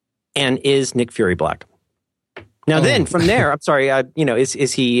 And is Nick Fury black? Now, then from there, I'm sorry,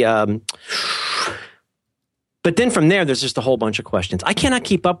 is he? But then from there, there's just a whole bunch of questions. I cannot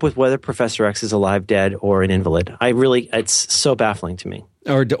keep up with whether Professor X is alive, dead, or an invalid. It's so baffling to me.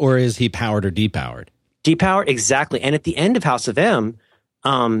 Or is he powered or depowered? Depowered, exactly. And at the end of House of M,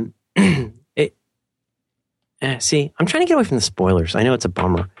 see, I'm trying to get away from the spoilers. I know it's a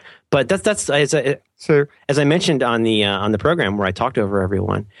bummer, but that's as I mentioned on the program where I talked over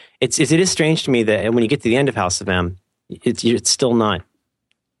everyone. It is strange to me that when you get to the end of House of M, it's still not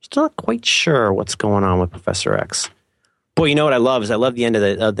quite sure what's going on with Professor X. Boy, you know what I love is I love the end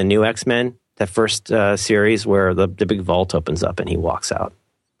of the new X-Men, that first series where the big vault opens up and he walks out.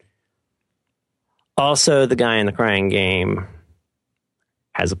 Also, the guy in the Crying Game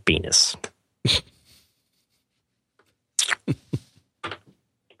has a penis.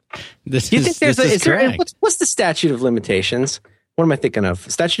 Do you think what's the statute of limitations? What am I thinking of?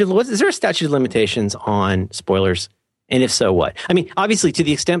 Is there a statute of limitations on spoilers? And if so, what? I mean, obviously, to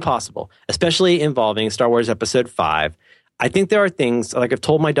the extent possible, especially involving Star Wars Episode 5, I think there are things, like I've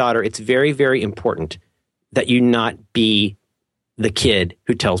told my daughter, it's very, very important that you not be the kid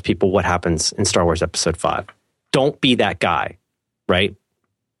who tells people what happens in Star Wars Episode 5. Don't be that guy, right?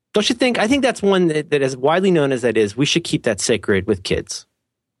 Don't you think? I think that's one that as widely known as that is, we should keep that sacred with kids.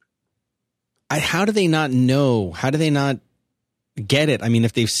 How do they not know? How do they not get it? I mean,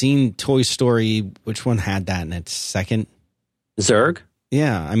 if they've seen Toy Story, which one had that in its second? Zurg?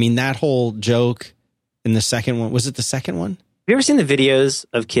 Yeah. I mean, that whole joke in the second one. Was it the second one? Have you ever seen the videos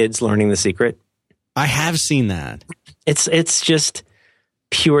of kids learning the secret? I have seen that. It's just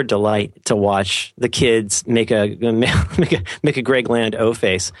pure delight to watch the kids make a Greg Land O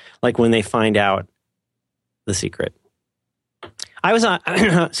face, like when they find out the secret. I was I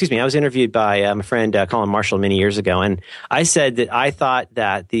was interviewed by my friend Colin Marshall many years ago, and I said that I thought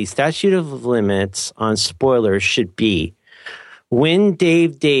that the statute of limits on spoilers should be when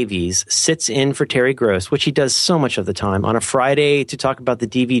Dave Davies sits in for Terry Gross, which he does so much of the time, on a Friday to talk about the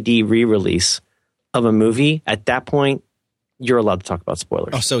DVD re-release of a movie. At that point, you're allowed to talk about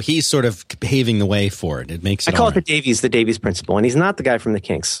spoilers. Oh, so he's sort of paving the way for it. It makes it I call it the Davies principle, and he's not the guy from the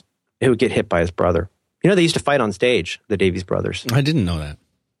Kinks who would get hit by his brother. You know, they used to fight on stage, the Davies brothers. I didn't know that.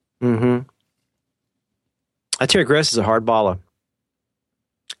 Mm-hmm. Terry Gross is a hard baller.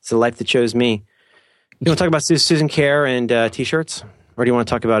 It's the life that chose me. You want to talk about Susan Kare and T-shirts? Or do you want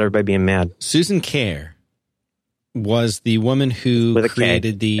to talk about everybody being mad? Susan Kare was the woman who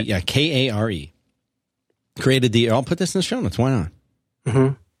created the Kare. Created the. I'll put this in the show notes. Why not?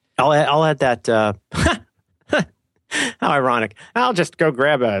 Mm-hmm. I'll add that. How ironic! I'll just go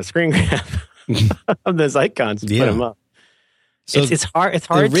grab a screen grab of those icons and put them up. So it's hard. It's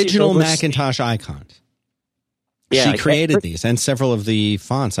hard. The original Macintosh icons. Yeah, she created these and several of the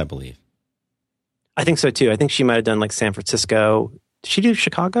fonts, I believe. I think so too. I think she might have done like San Francisco. Did she do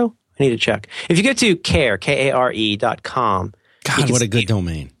Chicago? I need to check. If you go to Kare.com. God, what a good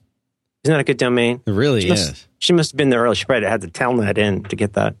domain. Isn't that a good domain? It really is. She must have been there early. She probably had the Telnet in to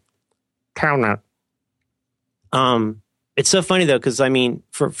get that. Telnet. It's so funny though, because I mean,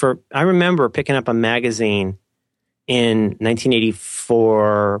 I remember picking up a magazine in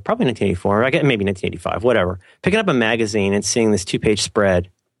 1984, probably 1984, I guess maybe 1985, whatever. Picking up a magazine and seeing this 2-page spread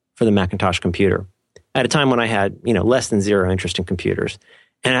for the Macintosh computer at a time when I had, less than zero interest in computers.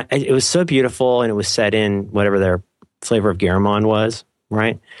 And it was so beautiful, and it was set in whatever their flavor of Garamond was,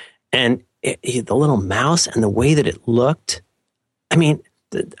 right? And the little mouse and the way that it looked, I mean,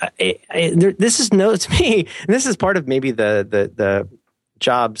 this is to me, and this is part of maybe the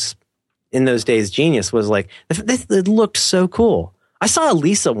Jobs in those days genius was like, it looked so cool. I saw a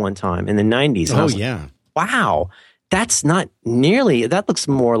Lisa one time in the 90s. Oh, yeah. Like, wow. That's not nearly, that looks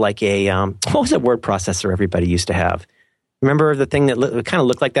more like a, what was that word processor everybody used to have? Remember the thing that kind of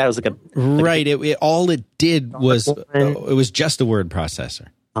looked like that? It was like a... Right. All it did was, it was just a word processor.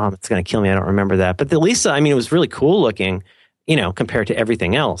 It's going to kill me. I don't remember that. But the Lisa, I mean, it was really cool looking, compared to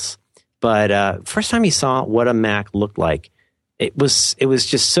everything else. But first time you saw what a Mac looked like, it was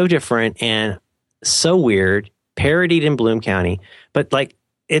just so different and so weird, parodied in Bloom County. But like,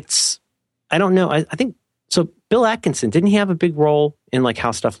 I don't know. I think, so Bill Atkinson, didn't he have a big role in like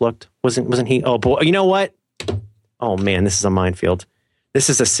how stuff looked? Wasn't he? Oh boy, you know what? Oh man, this is a minefield. This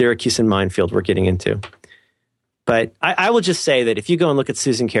is a Syracusan minefield we're getting into. But I will just say that if you go and look at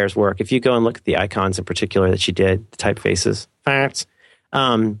Susan Kare's work, if you go and look at the icons in particular that she did, the typefaces,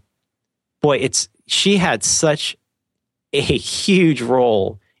 she had such a huge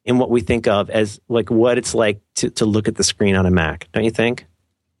role in what we think of as like what it's like to look at the screen on a Mac, don't you think?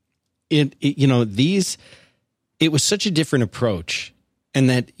 It was such a different approach. And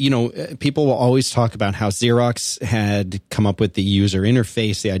that, people will always talk about how Xerox had come up with the user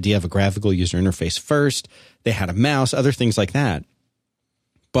interface, the idea of a graphical user interface first. They had a mouse, other things like that.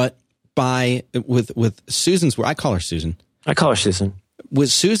 But with Susan's work, I call her Susan.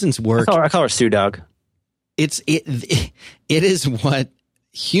 With Susan's work, I call her Sue Dog. It is what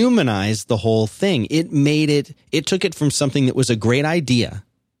humanized the whole thing. It took it from something that was a great idea.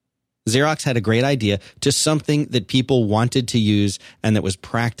 Xerox had a great idea to something that people wanted to use and that was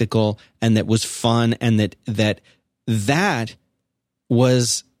practical and that was fun and that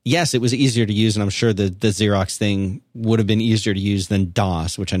was, yes, it was easier to use. And I'm sure the Xerox thing would have been easier to use than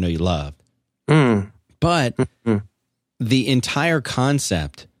DOS, which I know you loved. But the entire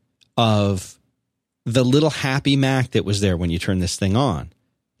concept of the little happy Mac that was there when you turn this thing on,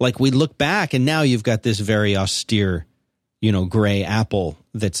 like we look back and now you've got this very austere, gray Apple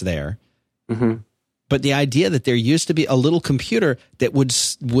that's there. Mm-hmm. But the idea that there used to be a little computer that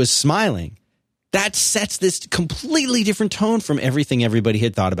was smiling, that sets this completely different tone from everything everybody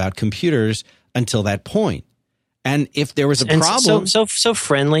had thought about computers until that point. And if there was a problem, so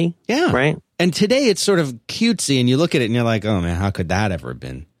friendly, yeah, right. And today it's sort of cutesy, and you look at it and you're like, oh man, how could that ever have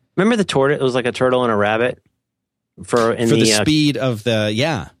been? Remember the tortoise? It was like a turtle and a rabbit For the speed of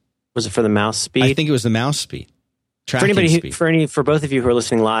the, Was it for the mouse speed? I think it was the mouse speed. For anybody, for both of you who are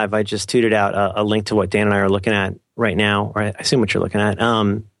listening live, I just tweeted out a link to what Dan and I are looking at right now, or I assume what you're looking at.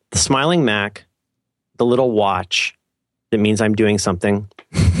 The Smiling Mac, the little watch that means I'm doing something,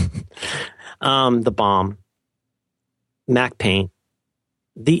 the bomb, Mac Paint,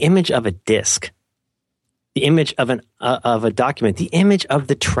 the image of a disc, the image of a document, the image of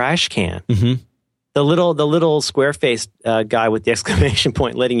the trash can. Mm-hmm. The little square-faced guy with the exclamation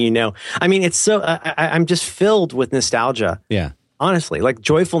point letting you know. I mean, it's so... I'm just filled with nostalgia. Yeah. Honestly, like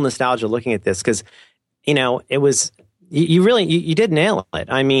joyful nostalgia looking at this because, it was... You did nail it.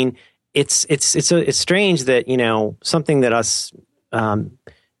 I mean, it's strange that, something that us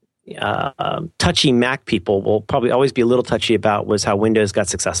touchy Mac people will probably always be a little touchy about was how Windows got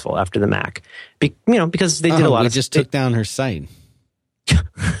successful after the Mac. Because they did a lot we of... just took down her site.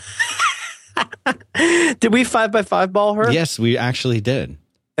 Did we 5x5 ball her? Yes, we actually did.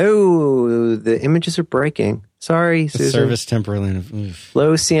 Oh, the images are breaking. Sorry, The Susan. service temporarily.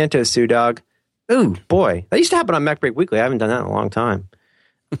 Lo siento, Sue Dog. Ooh, boy. That used to happen on MacBreak Weekly. I haven't done that in a long time.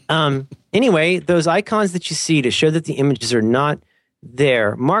 Anyway, those icons that you see to show that the images are not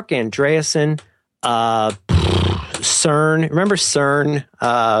there. Mark Andreessen, CERN. Remember CERN?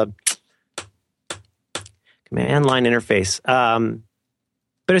 Command line interface.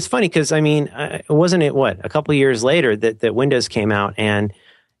 But it's funny because, wasn't it, a couple of years later that Windows came out, and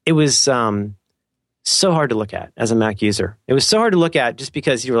it was so hard to look at as a Mac user. It was so hard to look at just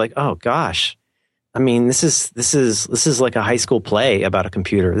because you were like, oh, gosh. This is like a high school play about a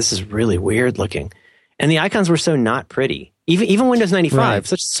computer. This is really weird looking. And the icons were so not pretty. Even Windows 95, right.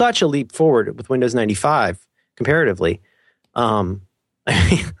 such a leap forward with Windows 95 comparatively. What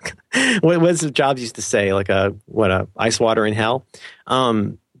was Jobs used to say, like a ice water in hell.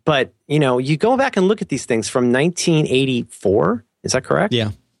 But you go back and look at these things from 1984. Is that correct?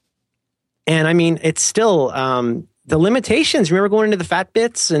 Yeah. And it's still the limitations. Remember going into the fat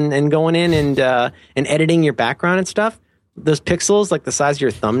bits and going in and editing your background and stuff. Those pixels, like the size of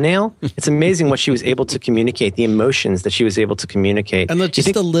your thumbnail. It's amazing what she was able to communicate. The emotions that she was able to communicate. And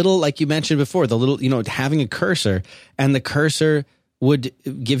the little, like you mentioned before, the little, having a cursor, and the cursor would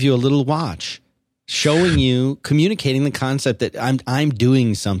give you a little watch showing you, communicating the concept that I'm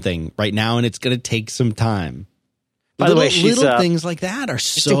doing something right now and it's going to take some time. By the way, little things like that are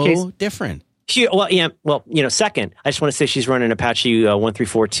so different. Second, I just want to say she's running Apache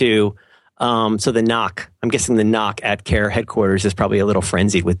 1342. So the knock, I'm guessing the knock at Care headquarters is probably a little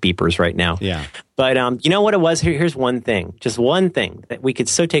frenzied with beepers right now. Yeah. But you know what it was? Here's one thing, just one thing that we could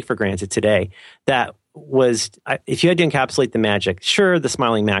so take for granted today that was, if you had to encapsulate the magic, sure, the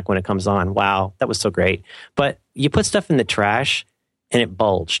Smiling Mac when it comes on, wow, that was so great. But you put stuff in the trash and it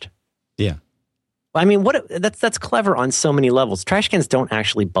bulged. Yeah. That's clever on so many levels. Trash cans don't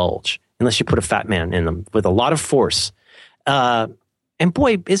actually bulge unless you put a fat man in them with a lot of force. And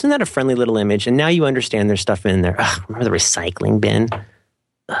boy, isn't that a friendly little image? And now you understand there's stuff in there. Ugh, remember the recycling bin?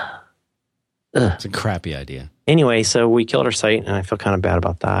 It's a crappy idea. Anyway, so we killed her site, and I feel kind of bad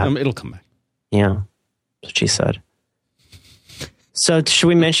about that. It'll come back. Yeah, that's what she said. So should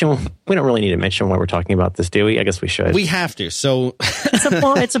we mention, we don't really need to mention why we're talking about this, do we? I guess we should. We have to. So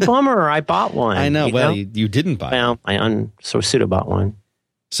it's a bummer. I bought one. I know. You didn't buy it. Well, so pseudo bought one.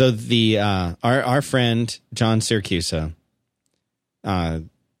 So the our friend John Siracusa,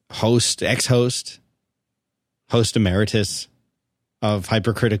 host emeritus of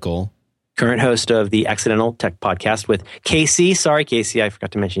Hypercritical, current host of the Accidental Tech Podcast with Casey. Sorry, Casey, I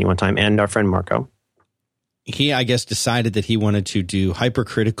forgot to mention you one time, and our friend Marco. He, I guess, decided that he wanted to do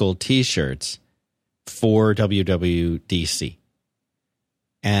Hypercritical T-shirts for WWDC,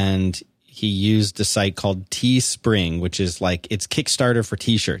 and he used a site called Teespring, which is like it's Kickstarter for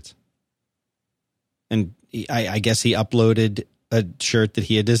T-shirts. And I guess he uploaded a shirt that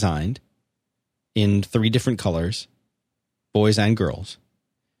he had designed in 3 different colors, boys and girls.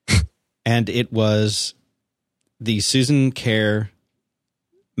 And it was the Susan Care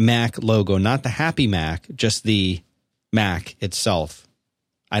Mac logo, not the Happy Mac, just the Mac itself.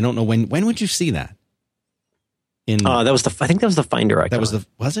 I don't know when would you see that? I think that was the Finder icon.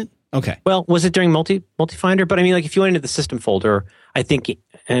 Was it? Okay. Well, was it during multi-finder? But if you went into the system folder, I think,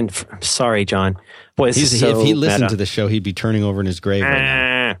 sorry, John. Boy, if he listened to the show, he'd be turning over in his grave right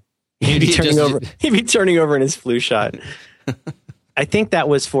now. He'd be turning over in his flu shot. I think that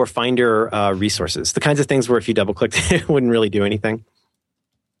was for Finder resources, the kinds of things where if you double clicked, it wouldn't really do anything.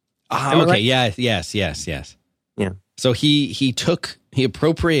 Okay. Right? Yes. Yeah. So he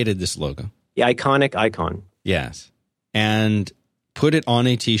appropriated this logo The iconic icon. Yes. And put it on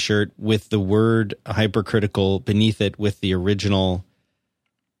a T-shirt with the word hypercritical beneath it with the original,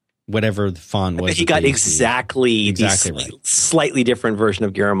 whatever the font was. He got exactly right. Slightly different version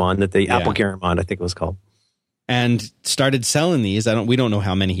of Garamond that the Apple Garamond, I think it was called. And started selling these. We don't know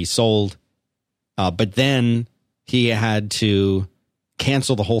how many he sold. But then he had to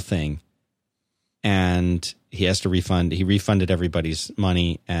cancel the whole thing. And he has to refund. He refunded everybody's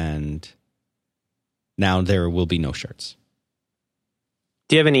money. And now there will be no shirts.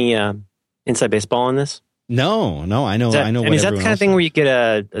 Do you have any inside baseball on this? No. I know. I know. Is that the kind of thing where you get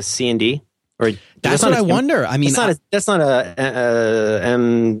a C&D? Or that's what I wonder. I mean, that's not a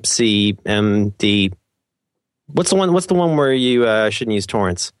MCMD. What's the one where you shouldn't use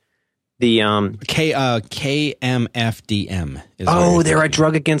torrents? The KMFDM. They're a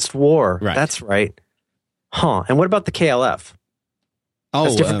drug against war. Right. That's right. Huh. And what about the KLF? Oh,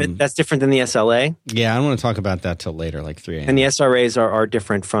 that's different than the SLA? Yeah, I don't want to talk about that till later, like 3 a.m. And the SRAs are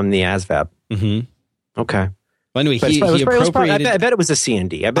different from the ASVAB. Mm-hmm. Okay. Well, anyway, he appropriated... I bet it was a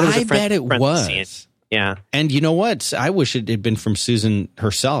C&D. I bet it was. Yeah. And you know what? I wish it had been from Susan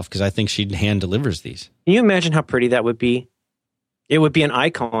herself, because I think she hand delivers these. Can you imagine how pretty that would be? It would be an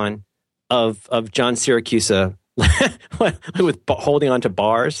icon of John Siracusa with holding onto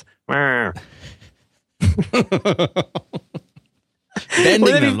bars. Bending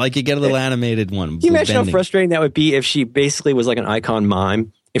them like you get a little animated one. Can you imagine how frustrating that would be if she basically was like an icon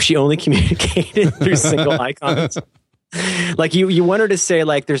mime? If she only communicated through single icons? Like you want her to say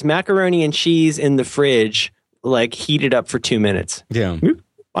like there's macaroni and cheese in the fridge, like heated up for 2 minutes. Yeah.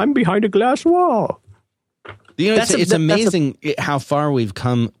 I'm behind a glass wall. You know, it's amazing how far we've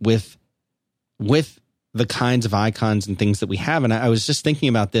come with the kinds of icons and things that we have. And I was just thinking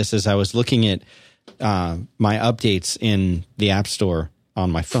about this as I was looking at my updates in the App Store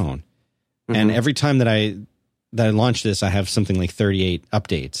on my phone. Mm-hmm. And every time that I launch this, I have something like 38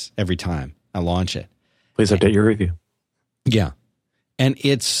 updates every time I launch it. Please update your review. Yeah. And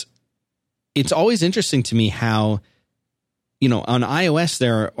it's always interesting to me how, you know, on iOS,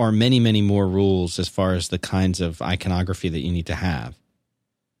 there are many, many more rules as far as the kinds of iconography that you need to have.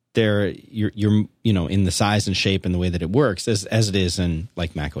 You're you know, in the size and shape and the way that it works as it is in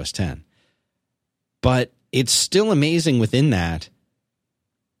like macOS 10. But it's still amazing within that.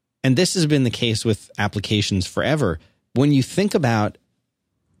 And this has been the case with applications forever. When you think about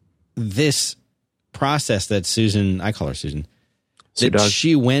this process that Susan, I call her Susan, that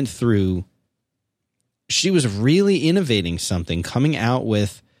she went through, she was really innovating something, coming out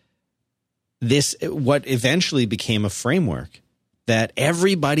with this, what eventually became a framework that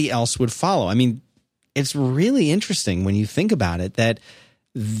everybody else would follow. I mean, it's really interesting when you think about it that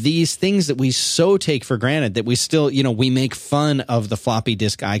these things that we so take for granted that we still, you know, we make fun of the floppy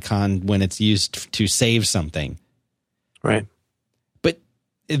disk icon when it's used to save something. Right. But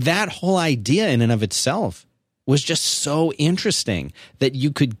that whole idea in and of itself was just so interesting that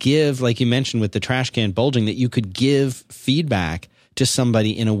you could give, like you mentioned with the trash can bulging, that you could give feedback to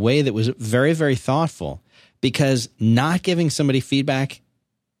somebody in a way that was very, very thoughtful, because not giving somebody feedback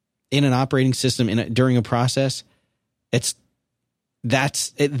in an operating system during a process,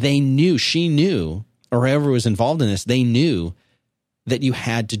 they knew, she knew, or whoever was involved in this, they knew that you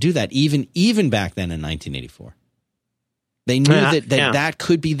had to do that even back then in 1984. They knew that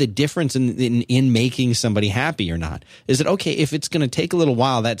could be the difference in making somebody happy or not. Is that okay? If it's going to take a little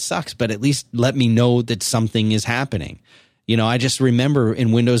while, that sucks, but at least let me know that something is happening. You know, I just remember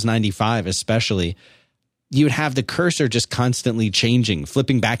in Windows 95 especially, you would have the cursor just constantly changing,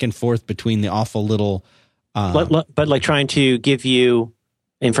 flipping back and forth between the awful little... but like trying to give you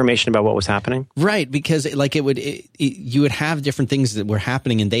information about what was happening, right? Because like you would have different things that were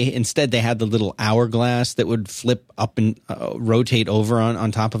happening, and they had the little hourglass that would flip up and rotate over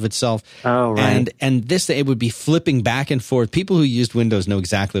on top of itself. Oh, right. And this, it would be flipping back and forth. People who used Windows know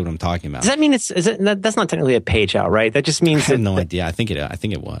exactly what I'm talking about. Does that mean that's not technically a page out, right? That just means I have no idea. I think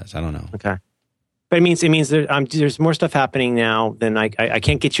it was. I don't know. Okay. But it means there's more stuff happening now than I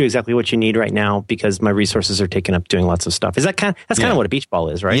can't get you exactly what you need right now because my resources are taken up doing lots of stuff. Is that kind of what a beach ball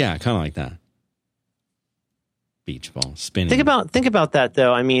is, right? Yeah, kind of like that. Beach ball spinning. Think about that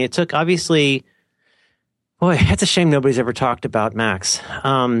though. I mean, it took obviously. Boy, it's a shame nobody's ever talked about Max.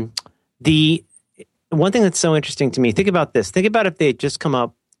 The one thing that's so interesting to me. Think about this. Think about if they had just come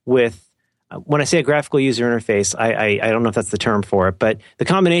up with. When I say a graphical user interface, I don't know if that's the term for it, but the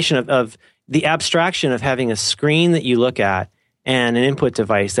combination of the abstraction of having a screen that you look at and an input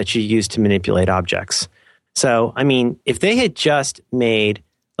device that you use to manipulate objects. So, I mean, if they had just made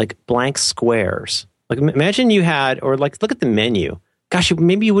like blank squares, like imagine you had, or like look at the menu gosh,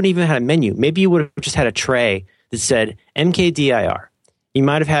 maybe you wouldn't even have had a menu. Maybe you would have just had a tray that said MKDIR. You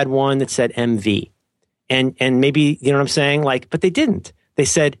might have had one that said MV. And maybe, you know what I'm saying? Like, but they didn't. They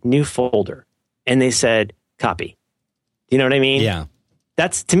said new folder and they said copy. You know what I mean? Yeah.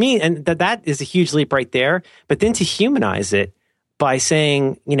 That's to me, and that is a huge leap right there. But then to humanize it by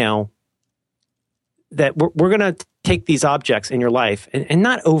saying, you know, that we're going to take these objects in your life and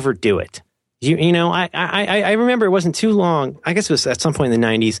not overdo it. You know, I remember it wasn't too long. I guess it was at some point in the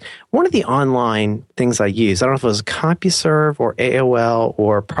 90s. One of the online things I used, I don't know if it was CompuServe or AOL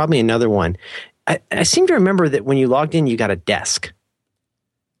or probably another one. I seem to remember that when you logged in, you got a desk.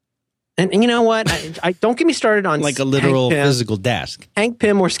 And you know what? I don't get me started on like a literal physical desk. Hank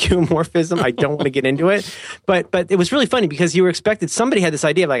Pym or skeuomorphism. I don't want to get into it, but it was really funny because you were expected. Somebody had this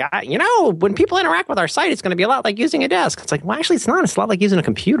idea of like, you know, when people interact with our site, it's going to be a lot like using a desk. It's like, well, actually, it's not. It's a lot like using a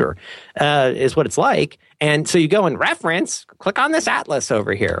computer, is what it's like. And so you go and reference, click on this atlas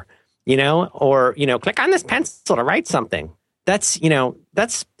over here, you know, or you know, click on this pencil to write something. That's you know,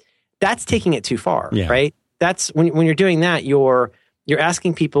 that's taking it too far, right? That's when you're doing that, you're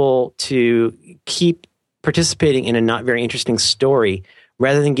asking people to keep participating in a not very interesting story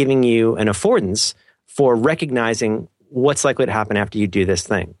rather than giving you an affordance for recognizing what's likely to happen after you do this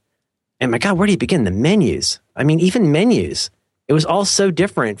thing. And my God, where do you begin? The menus. I mean, even menus. It was all so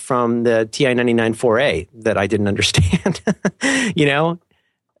different from the TI-99 4A that I didn't understand. You know,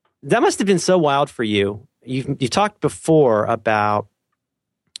 that must have been so wild for you. You talked before about,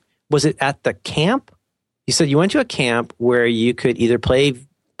 was it at the camp? You said you went to a camp where you could either play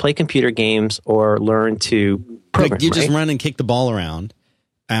computer games or learn to program. Like you just run and kick the ball around,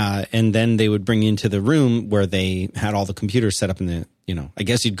 and then they would bring you into the room where they had all the computers set up in the, you know, I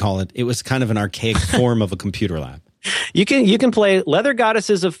guess you'd call it. It was kind of an archaic form of a computer lab. You can play Leather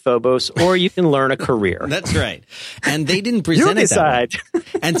Goddesses of Phobos, or you can learn a career. That's right. And they didn't present it that way.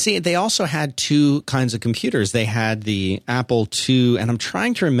 And see, they also had two kinds of computers. They had the Apple II, and I'm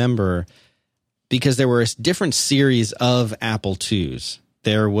trying to remember, because there were different series of Apple IIs.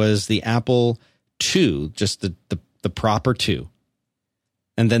 There was the Apple II, just the proper II.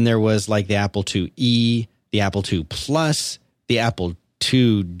 And then there was like the Apple IIe, the Apple II Plus, the Apple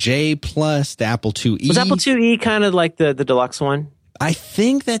IIJ Plus, the Apple IIe. Was Apple IIe kind of like the deluxe one? I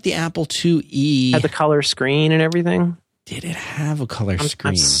think that the Apple IIe had the color screen and everything. Did it have a color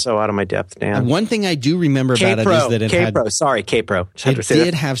screen? I'm so out of my depth, Dan. One thing I do remember about it is that it had K-Pro. It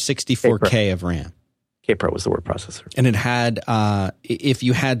did have 64K of RAM. K-Pro was the word processor. And it had, if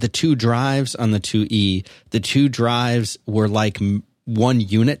you had the two drives on the 2E, the two drives were like one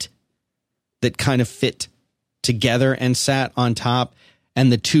unit that kind of fit together and sat on top.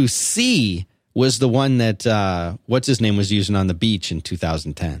 And the 2C was the one that, what's his name, was using on the beach in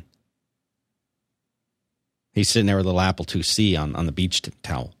 2010. He's sitting there with a little Apple IIc on the beach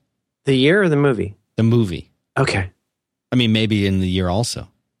towel. The year or the movie? The movie. Okay. I mean, maybe in the year also.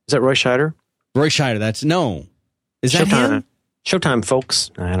 Is that Roy Scheider? Roy Scheider, is that Showtime. him? Showtime,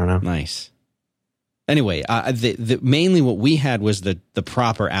 folks. I don't know. Nice. Anyway, mainly what we had was the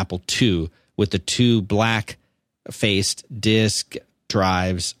proper Apple II with the two black-faced disk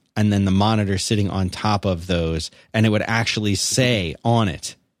drives and then the monitor sitting on top of those. And it would actually say on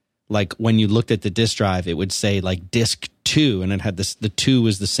it, like when you looked at the disk drive, it would say like disk 2, and it had the 2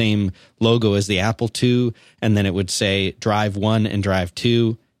 was the same logo as the Apple II, and then it would say drive 1 and drive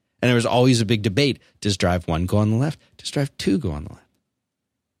 2. And there was always a big debate. Does drive 1 go on the left? Does drive 2 go on the left?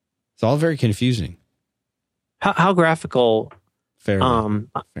 It's all very confusing. How graphical? Fairly.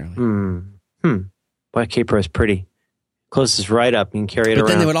 Boy, K-Pro is pretty. Closes right up. You can carry it around. But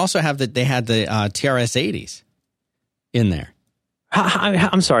then they would also have they had the TRS-80s in there.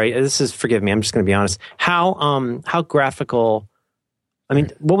 I'm sorry. Forgive me. I'm just going to be honest. How graphical? I mean,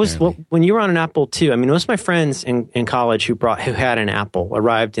 when you were on an Apple II? I mean, most of my friends in college who had an Apple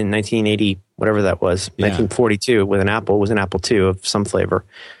arrived in 1980, whatever that was, 1942 with an Apple. Was an Apple II of some flavor.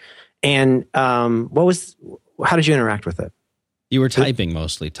 And how did you interact with it? You were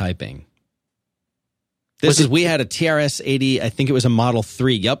mostly typing. We had a TRS-80. I think it was a Model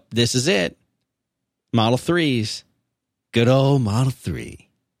 3. Yep, this is it. Model 3s. Good old Model 3.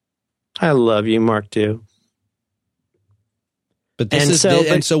 I love you, Mark II. But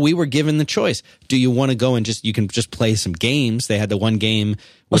so we were given the choice. Do you want to go and you can just play some games? They had the one game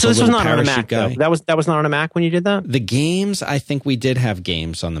with so this was not on a Mac, guy. Though. That was not on a Mac when you did that? The games, I think we did have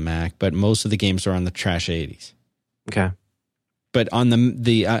games on the Mac, but most of the games are on the trash 80s. Okay. But on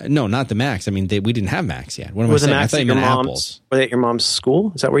no, not the Macs. I mean, we didn't have Macs yet. What am I saying? I thought you meant Apples. Were they at your mom's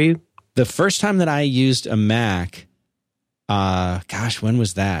school? Is that where you? The first time that I used a Mac, Gosh, when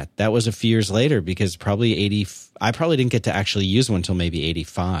was that? That was a few years later because I probably didn't get to actually use one until maybe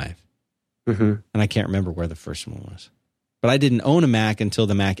 85. Mm-hmm. And I can't remember where the first one was. But I didn't own a Mac until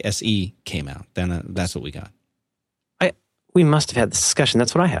the Mac SE came out. Then that's what we got. We must have had this discussion.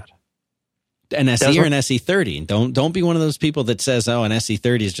 That's what I had. An SE or an SE30. Don't be one of those people that says, oh, an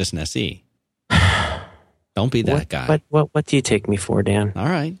SE30 is just an SE. Don't be that guy. What do you take me for, Dan? All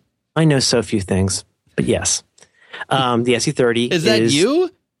right. I know so few things, but yes. The SE30 is that you?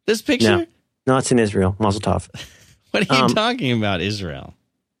 This picture? No, it's in Israel. Mazel tov. What are you talking about, Israel?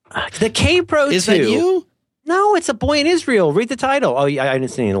 The K Pro 2. Is that you? No, it's a boy in Israel. Read the title. Oh, yeah, I didn't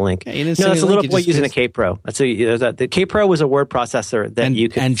see the link. Yeah, that's a little boy using a K Pro. The K Pro was a word processor that you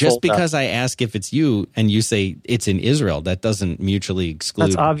could. And just because I ask if it's you and you say it's in Israel, that doesn't mutually exclude.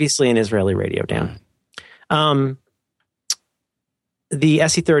 That's obviously an Israeli radio, Dan. Right. The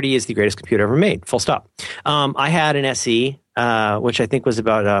SE30 is the greatest computer ever made. Full stop. I had an SE, which I think was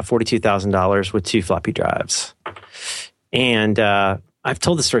about $42,000 with 2 floppy drives, and I've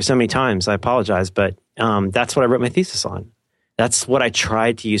told this story so many times. I apologize, but that's what I wrote my thesis on. That's what I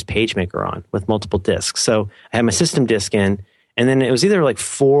tried to use PageMaker on with multiple disks. So I had my system disk in, and then it was either like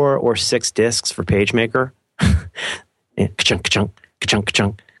 4 or 6 disks for PageMaker. Ka-chunk, ka-chunk, ka-chunk,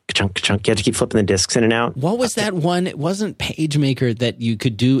 ka-chunk, ka-chunk, ka-chunk. You had to keep flipping the disks in and out. What was that one? It wasn't PageMaker that you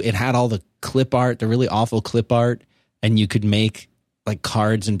could do. It had all the clip art, the really awful clip art, and you could make like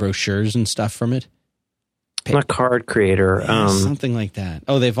cards and brochures and stuff from it. Not Card Creator. Yeah, something like that.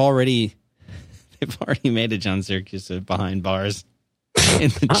 Oh, they've already made a John Syracuse behind bars in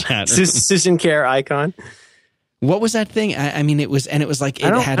the chat room. Susan Care icon. What was that thing? I mean, it was like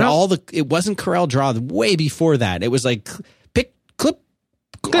it had all the. It wasn't Corel Draw. Way before that, it was like clip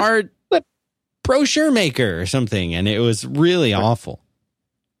card brochure maker or something, and it was really awful.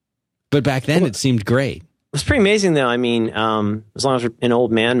 But back then, it seemed great. It was pretty amazing, though. I mean, as long as we're in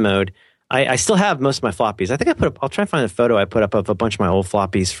old man mode. I still have most of my floppies. I think I put up, I'll try and find a photo I put up of a bunch of my old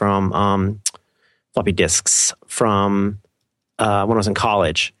floppies from floppy disks from when I was in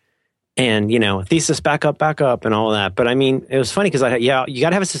college. And, thesis backup and all of that. But I mean, it was funny because you got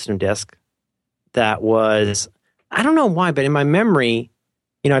to have a system disk that was, I don't know why, but in my memory,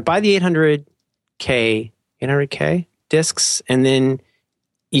 I buy the 800K disks, and then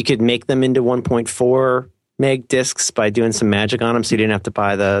you could make them into 1.4 meg discs by doing some magic on them, so you didn't have to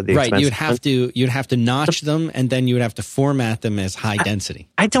buy the right. You'd have to notch them, and then you would have to format them as high density.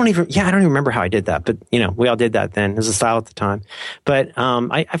 I don't even remember how I did that, but we all did that then. It was a style at the time. But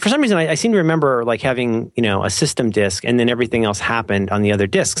I for some reason I seem to remember like having a system disk, and then everything else happened on the other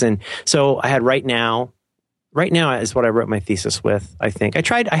disks. And so I had Right Now is what I wrote my thesis with. I think I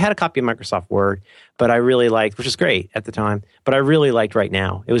had a copy of Microsoft Word, but I really liked, which was great at the time, but I really liked Right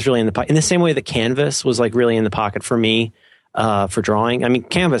Now. It was really in the same way that Canvas was like really in the pocket for me for drawing. I mean,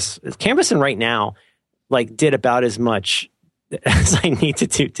 Canvas and Right Now like did about as much as I need to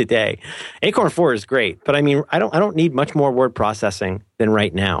do today. Acorn 4 is great, but I mean, I don't need much more word processing than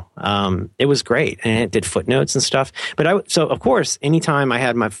Right Now. It was great, and it did footnotes and stuff. But so of course, anytime I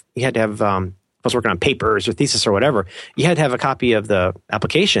had you had to have I was working on papers or thesis or whatever, you had to have a copy of the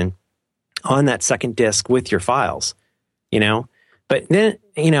application on that second disk with your files, But then,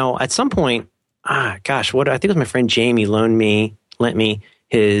 at some point, I think it was my friend Jamie lent me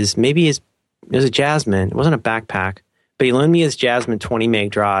it was a Jasmine. It wasn't a backpack, but he loaned me his Jasmine 20 meg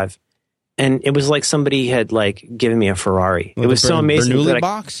drive. And it was like somebody had like given me a Ferrari. It was so amazing. Bernoulli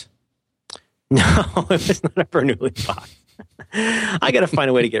box? No, it was not a Bernoulli box. I got to find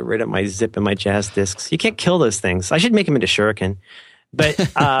a way to get rid of my zip and my jazz discs. You can't kill those things. I should make them into shuriken. But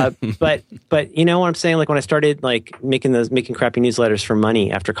but you know what I'm saying? Like when I started like making crappy newsletters for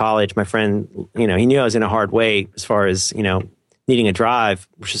money after college, my friend, he knew I was in a hard way as far as, needing a drive,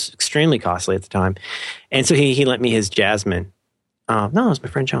 which is extremely costly at the time. And so he lent me his Jasmine. No, it was my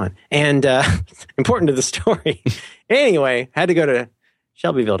friend John. And important to the story. Anyway, had to go to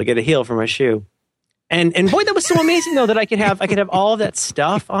Shelbyville to get a heel for my shoe. And boy, that was so amazing though that I could have all of that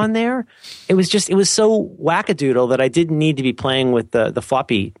stuff on there. It was so wackadoodle that I didn't need to be playing with the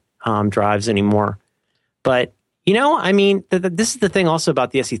floppy drives anymore. But I mean, this is the thing also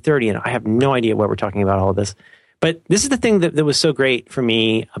about the SE30, and I have no idea why we're talking about all of this. But this is the thing that was so great for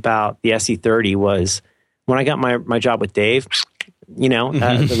me about the SE30 was when I got my job with Dave.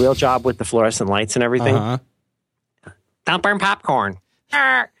 The real job with the fluorescent lights and everything. Uh-huh. Don't burn popcorn.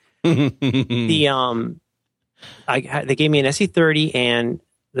 They gave me an SE30, and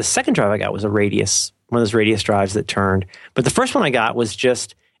the second drive I got was one of those Radius drives that turned. But the first one I got was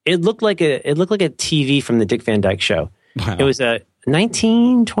just it looked like a TV from the Dick Van Dyke Show. Wow. It was a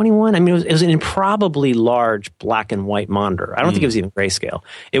 1921. I mean, it was an improbably large black and white monitor. I don't think it was even grayscale.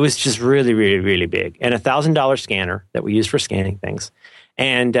 It was just really, really, really big, and $1,000 scanner that we used for scanning things.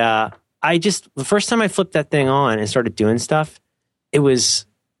 And the first time I flipped that thing on and started doing stuff, it was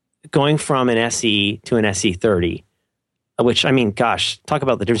going from an SE to an SE30, which, I mean, gosh, talk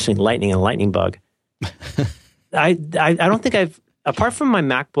about the difference between lightning and a lightning bug. I don't think apart from my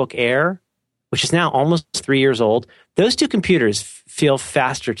MacBook Air, which is now almost 3 years old, those two computers feel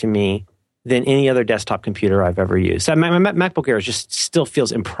faster to me than any other desktop computer I've ever used. So my MacBook Air just still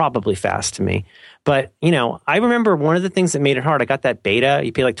feels improbably fast to me. But, I remember one of the things that made it hard, I got that beta.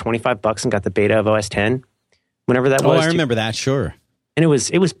 You pay like $25 and got the beta of OS X, whenever that was. Oh, I remember that, sure. And it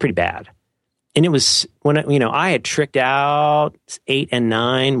was pretty bad. And it was when, I had tricked out 8 and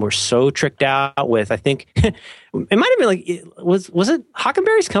 9, were so tricked out with, I think, it might have been like, was it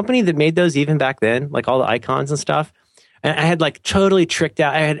Hockenberry's company that made those even back then? Like all the icons and stuff? And I had like totally tricked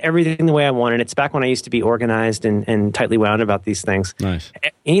out. I had everything the way I wanted. It's back when I used to be organized and tightly wound about these things. Nice.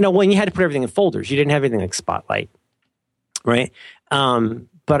 And, when you had to put everything in folders, you didn't have anything like Spotlight, right?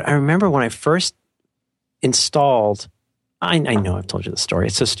 But I remember when I first installed, I know I've told you the story.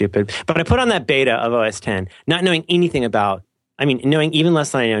 It's so stupid. But I put on that beta of OS X, not knowing anything about, knowing even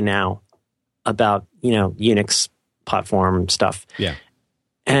less than I know now about, Unix platform stuff. Yeah.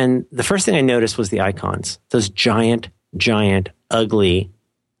 And the first thing I noticed was the icons, those giant, ugly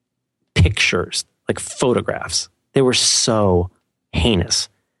pictures, like photographs. They were so heinous.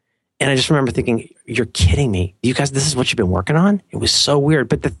 And I just remember thinking, you're kidding me. You guys, this is what you've been working on? It was so weird.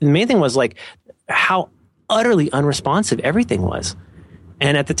 But the main thing was like how utterly unresponsive everything was.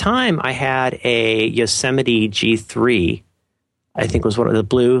 And at the time, I had a Yosemite G3, I think was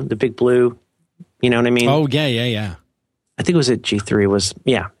the big blue, you know what I mean? Oh, yeah. I think it was a G3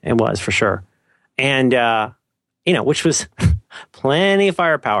 it was for sure. And, which was plenty of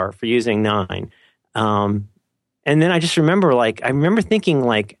firepower for using 9. And then I just remember,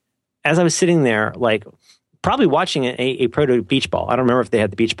 thinking, as I was sitting there, probably watching a proto beach ball. I don't remember if they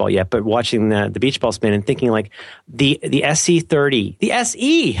had the beach ball yet, but watching the beach ball spin and thinking the SE30, the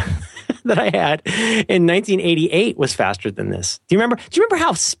SE that I had in 1988 was faster than this. Do you remember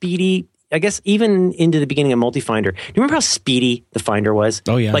how speedy, I guess even into the beginning of Multifinder, do you remember how speedy the Finder was?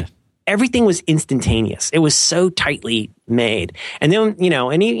 Oh, yeah. Everything was instantaneous. It was so tightly made. And then,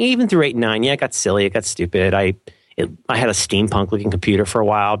 and even through 8 and 9, it got silly, it got stupid. I had a steampunk looking computer for a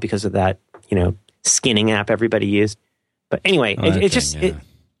while because of that, skinning app everybody used. But anyway,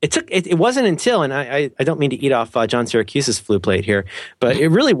 it wasn't until, and I don't mean to eat off John Syracuse's flu plate here, but it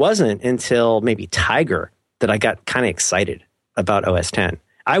really wasn't until maybe Tiger that I got kind of excited about OS X.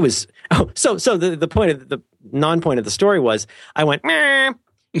 So the point of the non-point of the story was I went, meh,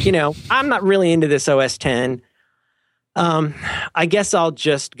 I'm not really into this OS X. I guess I'll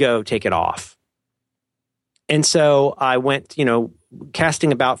just go take it off. And so I went,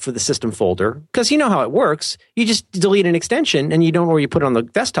 casting about for the system folder, because you know how it works. You just delete an extension and or you put it on the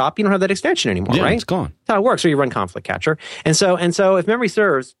desktop, you don't have that extension anymore, right? It's gone. That's how it works. Or you run conflict catcher. And so if memory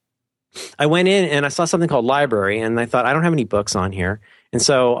serves, I went in and I saw something called library and I thought, I don't have any books on here. And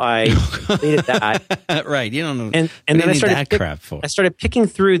so I deleted that. Right. You don't know. And then I started picking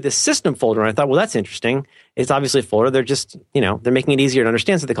through the system folder and I thought, well, that's interesting. It's obviously a folder. They're just, they're making it easier to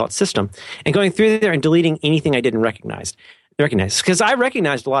understand, so they call it system. And going through there and deleting anything I didn't recognize. Because I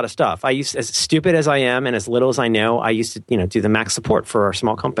recognized a lot of stuff. As stupid as I am and as little as I know, I used to, do the Mac support for our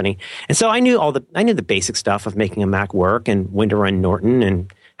small company. And so I knew the basic stuff of making a Mac work and when to run Norton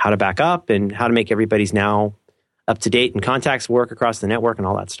and how to back up and how to make everybody's now up to date and contacts work across the network and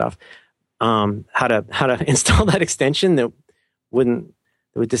all that stuff. How to install that extension that would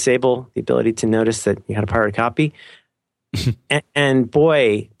disable the ability to notice that you had a pirate copy. and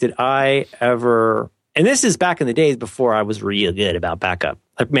boy, did I ever. And this is back in the days before I was real good about backup.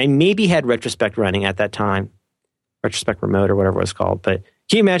 I maybe had Retrospect running at that time, Retrospect Remote or whatever it was called. But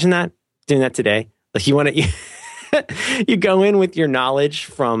can you imagine that, doing that today? Like you go in with your knowledge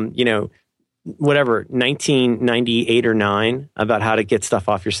from, whatever, 1998 or 9 about how to get stuff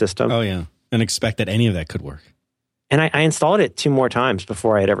off your system. Oh, yeah. And expect that any of that could work. And I installed it 2 more times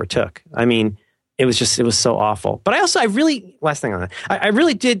before I had ever took. I mean, it was so awful. But last thing on that, I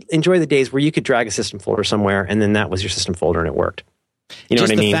really did enjoy the days where you could drag a system folder somewhere and then that was your system folder and it worked. You know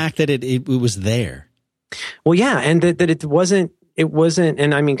what I mean? Just the fact that it was there. Well, yeah. And that it wasn't,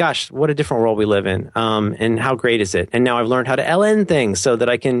 and I mean, gosh, what a different world we live in. And how great is it? And now I've learned how to LN things so that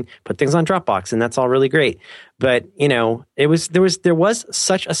I can put things on Dropbox and that's all really great. But, there was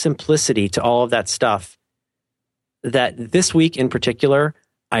such a simplicity to all of that stuff that this week in particular,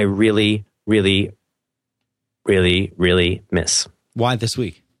 I really, really really, really miss. Why this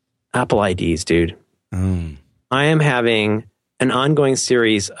week? Apple IDs, dude. Mm. I am having an ongoing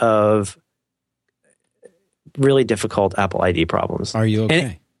series of really difficult Apple ID problems. Are you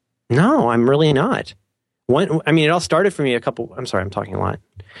okay? No, I'm really not. It all started for me I'm sorry, I'm talking a lot.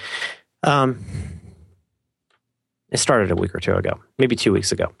 It started a week or two ago, maybe 2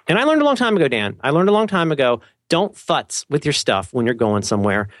 weeks ago. And I learned a long time ago, Dan. Don't futz with your stuff when you're going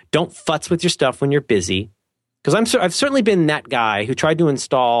somewhere. Don't futz with your stuff when you're busy. Because I've certainly been that guy who tried to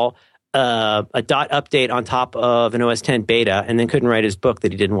install a dot update on top of an OS 10 beta and then couldn't write his book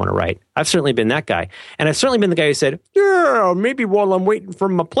that he didn't want to write. I've certainly been that guy. And I've certainly been the guy who said, yeah, maybe while I'm waiting for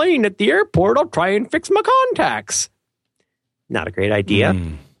my plane at the airport, I'll try and fix my contacts. Not a great idea.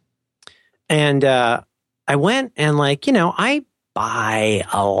 And I went and I buy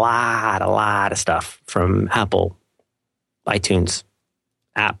a lot of stuff from Apple iTunes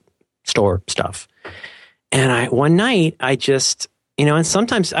app store stuff. And one night I just, and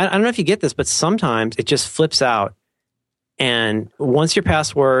sometimes, I don't know if you get this, but sometimes it just flips out. And once your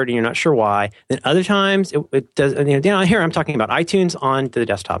password and you're not sure why, then other times it does. Here I'm talking about iTunes on the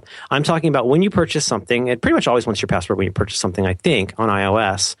desktop. I'm talking about when you purchase something. It pretty much always wants your password when you purchase something, I think, on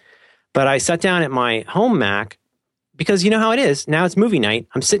iOS. But I sat down at my home Mac because you know how it is. Now it's movie night.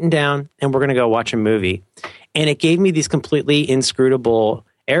 I'm sitting down and we're going to go watch a movie. And it gave me these completely inscrutable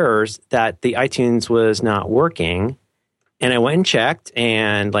errors that the iTunes was not working. And I went and checked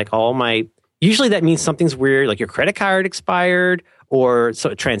and usually that means something's weird, like your credit card expired or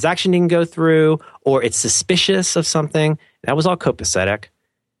so a transaction didn't go through or it's suspicious of something. That was all copacetic.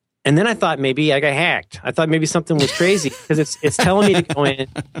 And then I thought maybe I got hacked. I thought maybe something was crazy because it's telling me to go in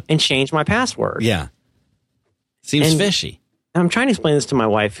and change my password. Yeah. Seems fishy. I'm trying to explain this to my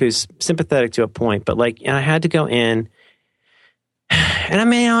wife, who's sympathetic to a point, but I had to go in. And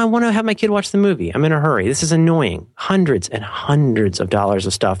I want to have my kid watch the movie. I'm in a hurry. This is annoying. Hundreds and hundreds of dollars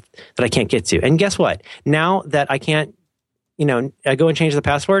of stuff that I can't get to. And guess what? Now that I can't, I go and change the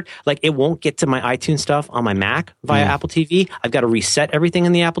password, it won't get to my iTunes stuff on my Mac via Apple TV. I've got to reset everything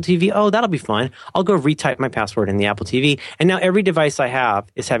in the Apple TV. Oh, that'll be fun. I'll go retype my password in the Apple TV. And now every device I have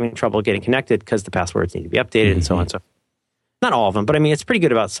is having trouble getting connected because the passwords need to be updated and so on. So not all of them, but it's pretty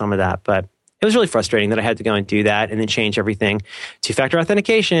good about some of that. But it was really frustrating that I had to go and do that and then change everything. Two-factor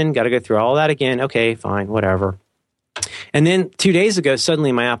authentication, got to go through all that again. Okay, fine, whatever. And then 2 days ago,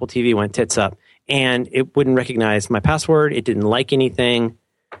 suddenly my Apple TV went tits up and it wouldn't recognize my password. It didn't like anything.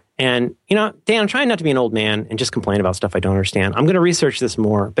 And, Dan, I'm trying not to be an old man and just complain about stuff I don't understand. I'm going to research this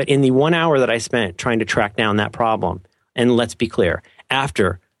more. But in the 1 hour that I spent trying to track down that problem, and let's be clear,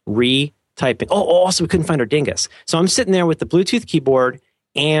 after retyping, also we couldn't find our dingus. So I'm sitting there with the Bluetooth keyboard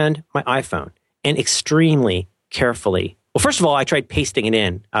and my iPhone and extremely carefully. Well, first of all, I tried pasting it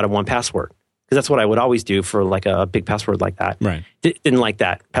in out of 1Password because that's what I would always do for a big password like that. Right. Didn't like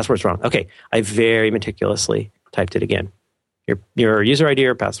that. Password's wrong. Okay. I very meticulously typed it again. Your user ID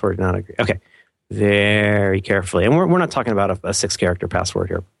or password not agree. Okay. Very carefully. And we're not talking about a 6-character password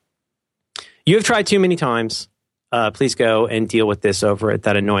here. You have tried too many times. Please go and deal with this over at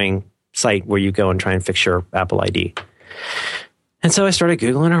that annoying site where you go and try and fix your Apple ID. And so I started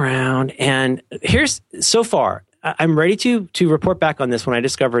Googling around, and so far, I'm ready to report back on this when I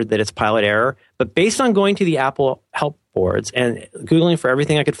discovered that it's pilot error. But based on going to the Apple help boards and Googling for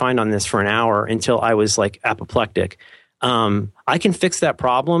everything I could find on this for an hour until I was apoplectic, I can fix that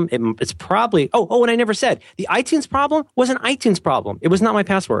problem. It's probably, and I never said, the iTunes problem was an iTunes problem. It was not my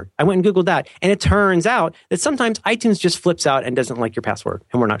password. I went and Googled that. And it turns out that sometimes iTunes just flips out and doesn't like your password,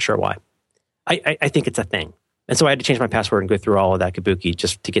 and we're not sure why. I think it's a thing. And so I had to change my password and go through all of that kabuki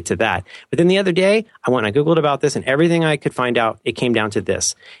just to get to that. But then the other day, I went and I Googled about this, and everything I could find out, it came down to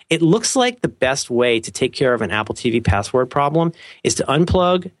this. It looks like the best way to take care of an Apple TV password problem is to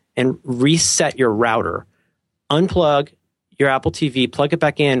unplug and reset your router. Unplug your Apple TV, plug it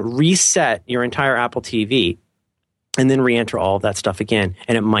back in, reset your entire Apple TV, and then re-enter all of that stuff again,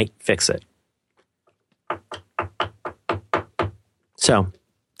 and it might fix it. So...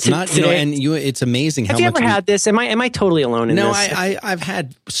 it's amazing how much. Have you ever had this? Am I totally alone in this? No, I've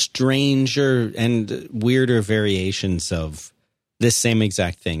had stranger and weirder variations of this same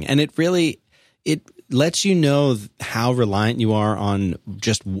exact thing, and it lets you know how reliant you are on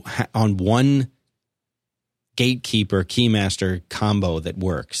one gatekeeper keymaster combo that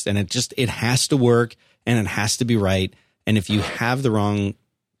works, and it has to work and it has to be right. And if you have the wrong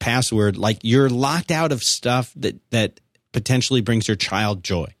password, you're locked out of stuff that potentially brings your child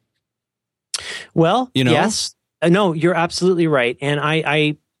joy. Well, yes. No, you're absolutely right.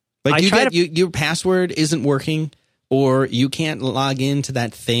 And your password isn't working or you can't log into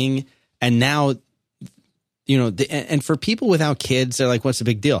that thing. And now, and for people without kids, they're like, what's the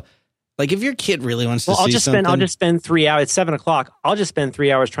big deal? Like if your kid really wants to see something. I'll just spend 3 hours. It's 7:00. I'll just spend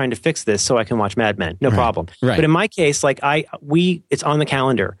 3 hours trying to fix this so I can watch Mad Men. No problem. Right. But in my case, like it's on the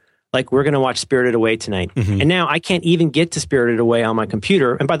calendar. Like we're going to watch Spirited Away tonight. And now I can't even get to Spirited Away on my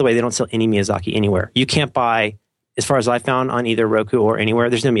computer. And by the way, they don't sell any Miyazaki anywhere. You can't buy, as far as I found, on either Roku or anywhere.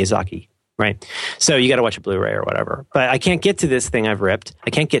 There's no Miyazaki, right? So you got to watch a Blu-ray or whatever. But I can't get to this thing I've ripped. I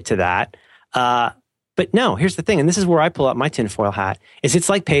can't get to that. But no, here's the thing. And this is where I pull out my tinfoil hat, is it's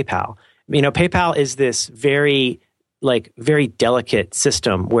like PayPal. PayPal is this very delicate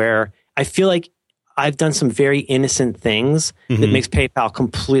system where I feel like I've done some very innocent things that makes PayPal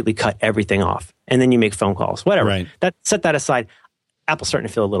completely cut everything off. And then you make phone calls, whatever. Right. Set that aside. Apple's starting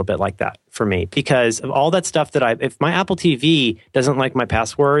to feel a little bit like that for me because of all that stuff that if my Apple TV doesn't like my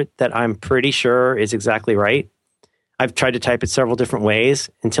password that I'm pretty sure is exactly right, I've tried to type it several different ways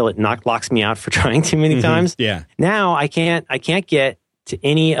until it locks me out for trying too many times. Yeah. Now I can't get to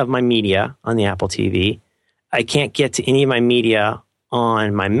any of my media on the Apple TV. I can't get to any of my media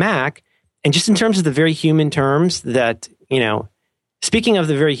on my Mac. And just in terms of the very human terms that, speaking of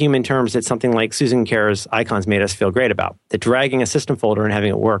the very human terms that something like Susan Kerr's icons made us feel great about, that dragging a system folder and having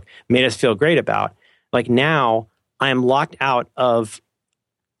it work made us feel great about. Like now I am locked out of,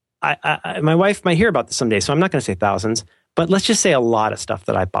 my wife might hear about this someday, so I'm not going to say thousands, but let's just say a lot of stuff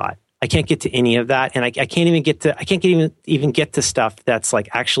that I bought. I can't get to any of that, and I can't even get to stuff that's like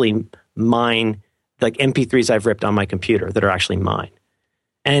actually mine, like MP3s I've ripped on my computer that are actually mine.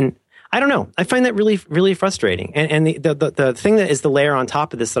 And I don't know. I find that really, really frustrating. And the thing that is the layer on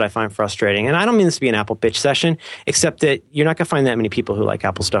top of this that I find frustrating, and I don't mean this to be an Apple bitch session, except that you're not going to find that many people who like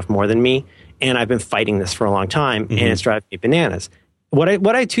Apple stuff more than me, and I've been fighting this for a long time, and it's driving me bananas. What I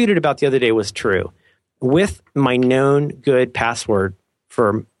tweeted about the other day was true. With my known good password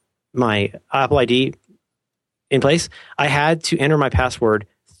for my Apple ID in place, I had to enter my password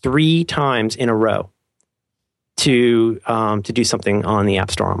 3 times in a row to do something on the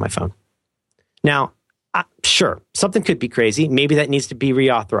App Store on my phone. Now, sure, something could be crazy. Maybe that needs to be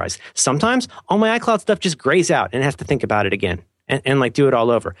reauthorized. Sometimes all my iCloud stuff just grays out and has to think about it again and like do it all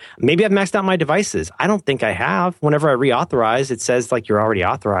over. Maybe I've maxed out my devices. I don't think I have. Whenever I reauthorize, it says like you're already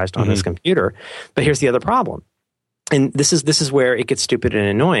authorized on this computer. But here's the other problem. And this is where it gets stupid and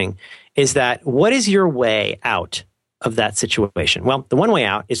annoying, is that what is your way out of that situation? Well, the one way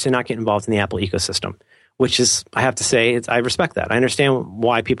out is to not get involved in the Apple ecosystem, which is, I have to say, I respect that. I understand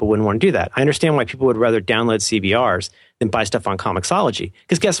why people wouldn't want to do that. I understand why people would rather download CBRs than buy stuff on Comixology.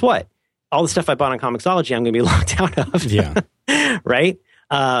 Because guess what? All the stuff I bought on Comixology, I'm going to be locked out of. Yeah. Right?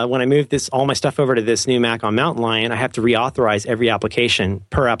 When I move all my stuff over to this new Mac on Mountain Lion, I have to reauthorize every application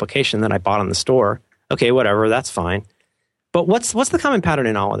per application that I bought on the store. Okay, whatever, that's fine. But what's the common pattern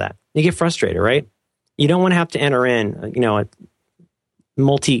in all of that? You get frustrated, right? You don't want to have to enter in, a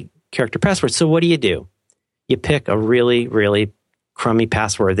multi-character password. So what do? You pick a really, really crummy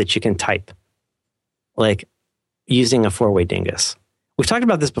password that you can type, like using a 4-way dingus. We've talked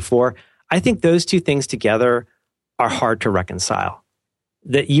about this before. I think those two things together are hard to reconcile.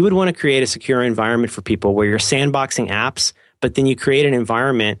 That you would want to create a secure environment for people where you're sandboxing apps, but then you create an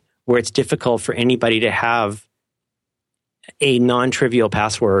environment where it's difficult for anybody to have a non-trivial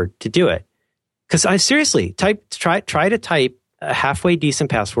password to do it. Because I seriously try to type a halfway decent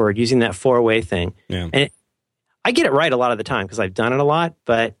password using that 4-way thing. Yeah. And I get it right a lot of the time because I've done it a lot,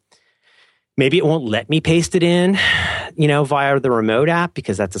 but maybe it won't let me paste it in, via the remote app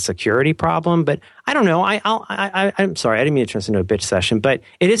because that's a security problem. But I don't know. I'm sorry. I didn't mean to turn this into a bitch session, but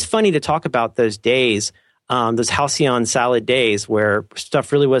it is funny to talk about those days, those halcyon salad days where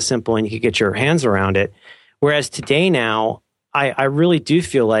stuff really was simple and you could get your hands around it. Whereas today now, I really do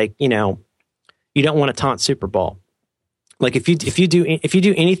feel like, you don't want to taunt Super Bowl. Like if you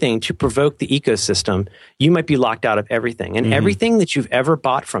do anything to provoke the ecosystem, you might be locked out of everything. And everything that you've ever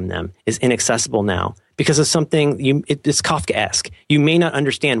bought from them is inaccessible now because of something it's Kafkaesque. You may not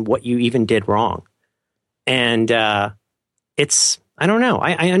understand what you even did wrong. And I don't know.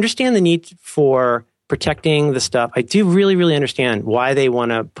 I understand the need for protecting the stuff. I do really, really understand why they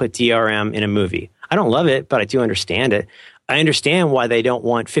want to put DRM in a movie. I don't love it, but I do understand it. I understand why they don't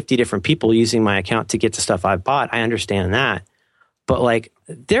want 50 different people using my account to get to stuff I've bought. I understand that. But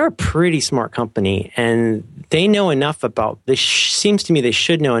they're a pretty smart company and they know enough about this. Seems to me they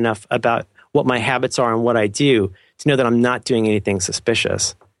should know enough about what my habits are and what I do to know that I'm not doing anything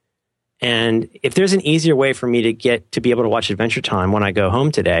suspicious. And if there's an easier way for me to be able to watch Adventure Time when I go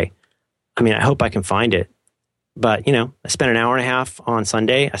home today, I hope I can find it. But, I spent an hour and a half on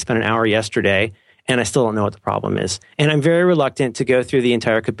Sunday. I spent an hour yesterday. and I still don't know what the problem is. And I'm very reluctant to go through the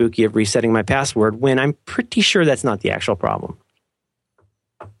entire kabuki of resetting my password when I'm pretty sure that's not the actual problem.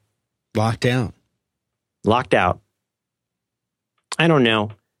 Locked out. I don't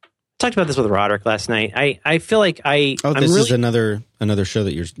know. I talked about this with Roderick last night. I feel like this is another show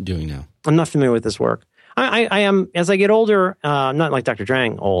that you're doing now. I'm not familiar with this work. I am, as I get older, not like Dr.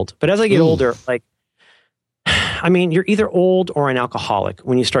 Drang old, but as I get older, like, I mean, you're either old or an alcoholic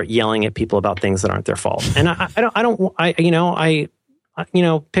when you start yelling at people about things that aren't their fault. And I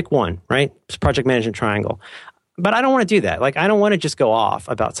pick one, right? It's project management triangle. But I don't want to do that. Like, I don't want to just go off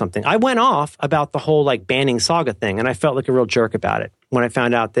about something. I went off about the whole like banning Saga thing, and I felt like a real jerk about it when I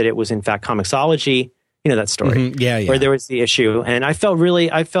found out that it was in fact Comixology. You know that story, where there was the issue, and I felt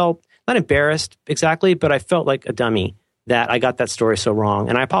not embarrassed exactly, but I felt like a dummy that I got that story so wrong,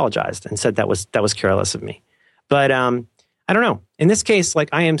 and I apologized and said that was careless of me. But I don't know. In this case, like,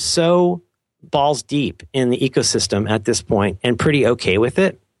 I am so balls deep in the ecosystem at this point, and pretty okay with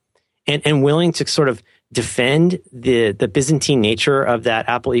it, and willing to sort of defend the Byzantine nature of that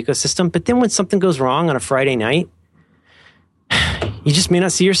Apple ecosystem. But then when something goes wrong on a Friday night, you just may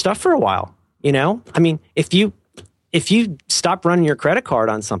not see your stuff for a while. You know, I mean, if you stop running your credit card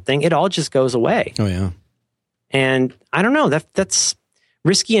on something, it all just goes away. Oh yeah. And I don't know, that's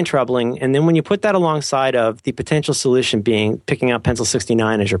risky and troubling. And then when you put that alongside of the potential solution being picking out Pencil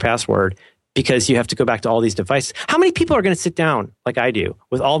 69 as your password, because you have to go back to all these devices. How many people are going to sit down like I do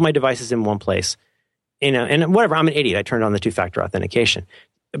with all of my devices in one place? You know, and whatever, I'm an idiot. I turned on the two-factor authentication.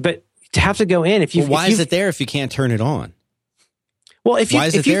 But to have to go in, why is it there if you can't turn it on? Well, why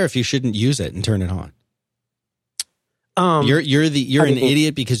is it there if you shouldn't use it and turn it on? You're an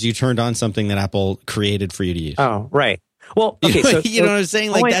idiot because you turned on something that Apple created for you to use. Oh, right. Well, okay, so you know what I'm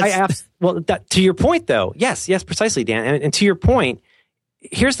saying? Like to your point, though. Yes, precisely, Dan. And to your point,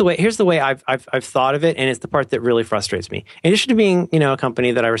 here's the way I've thought of it, and it's the part that really frustrates me. In addition to being, a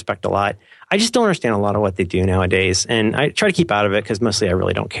company that I respect a lot, I just don't understand a lot of what they do nowadays, and I try to keep out of it because mostly I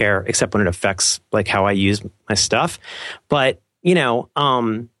really don't care, except when it affects like how I use my stuff. But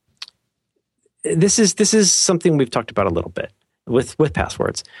this is something we've talked about a little bit with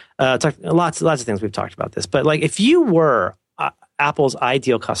passwords. Lots of things we've talked about this. But like, if you were Apple's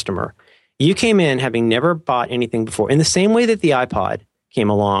ideal customer, you came in having never bought anything before, in the same way that the iPod came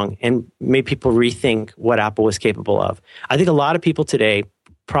along and made people rethink what Apple was capable of. I think a lot of people today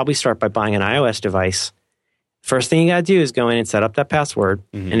probably start by buying an iOS device. First thing you got to do is go in and set up that password.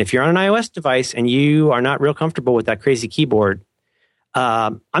 Mm-hmm. And if you're on an iOS device and you are not real comfortable with that crazy keyboard,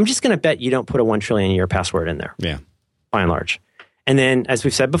 I'm just going to bet you don't put a 1 trillion year password in there. Yeah. By and large. And then, as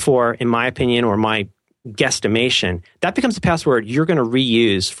we've said before, in my opinion or my guesstimation, that becomes a password you're going to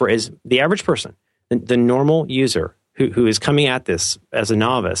reuse for the average person, the normal user who is coming at this as a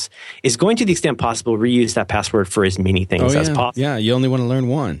novice, is going to the extent possible reuse that password for as many things as possible. Yeah, you only want to learn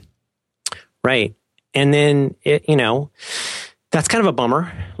one. Right. And then, that's kind of a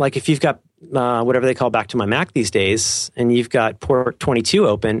bummer. Like if you've got whatever they call Back to My Mac these days, and you've got port 22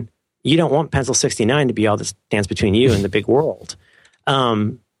 open, you don't want Pencil 69 to be all that stands between you and the big world.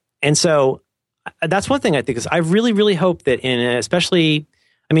 And so that's one thing I think is I really, really hope that especially,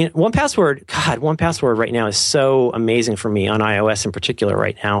 1Password right now is so amazing for me on iOS in particular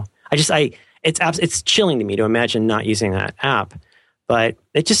right now. It's chilling to me to imagine not using that app. But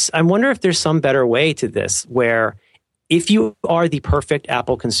I wonder if there's some better way to this where if you are the perfect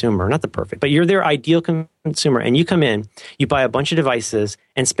Apple consumer, not the perfect, but you're their ideal consumer, and you come in, you buy a bunch of devices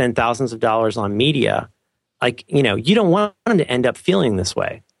and spend thousands of dollars on media, you don't want them to end up feeling this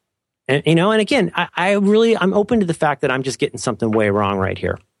way. And, and again, I'm open to the fact that I'm just getting something way wrong right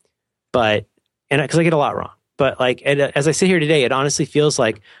here. But, because I get a lot wrong. But as I sit here today, it honestly feels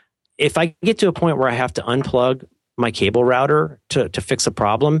like if I get to a point where I have to unplug my cable router to fix a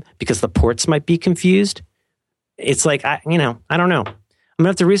problem because the ports might be confused, it's like, I don't know. I'm going to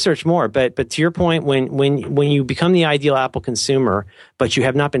have to research more. But to your point, when you become the ideal Apple consumer, but you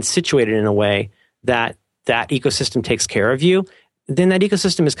have not been situated in a way that ecosystem takes care of you, then that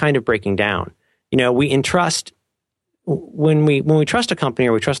ecosystem is kind of breaking down. We entrust, when we trust a company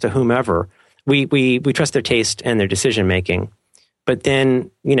or we trust a whomever, we trust their taste and their decision making. But then,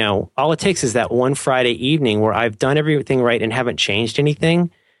 all it takes is that one Friday evening where I've done everything right and haven't changed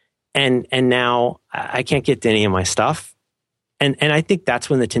anything. And now I can't get to any of my stuff. And I think that's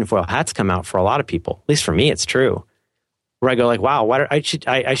when the tinfoil hats come out for a lot of people. At least for me, it's true. Where I go like, wow, I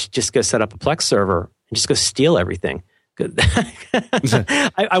should just go set up a Plex server and just go steal everything.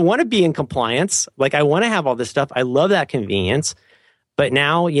 I want to be in compliance. Like I want to have all this stuff. I love that convenience. But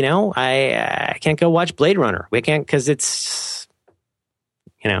now, I can't go watch Blade Runner. We can't because it's,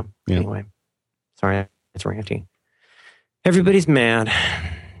 anyway. Sorry, it's ranty. Everybody's mad.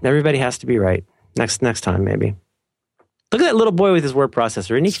 Everybody has to be right. Next time, maybe. Look at that little boy with his word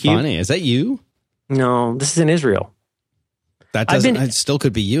processor. Isn't he cute? Funny. Is that you? No, this is in Israel. That doesn't. It still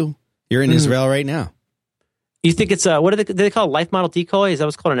could be you. You're in Israel right now. You think it's what do they call it? Life model decoy? Is that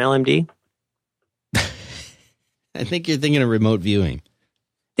what's called an LMD? I think you're thinking of remote viewing.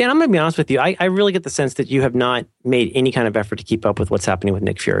 Dan, I'm going to be honest with you. I really get the sense that you have not made any kind of effort to keep up with what's happening with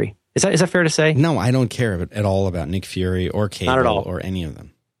Nick Fury. Is that fair to say? No, I don't care at all about Nick Fury or Cable not at all. Or any of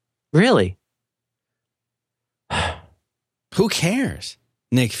them. Really? Who cares?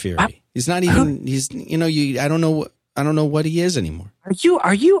 Nick Fury. He's not even. I don't know what he is anymore.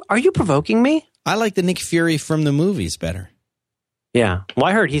 Are you provoking me? I like the Nick Fury from the movies better. Yeah. Well,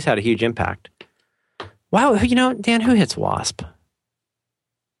 I heard he's had a huge impact. Wow. Dan, who hits Wasp?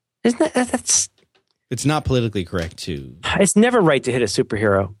 Isn't that's? It's not politically correct to. It's never right to hit a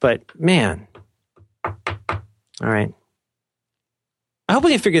superhero, but man. All right. I hope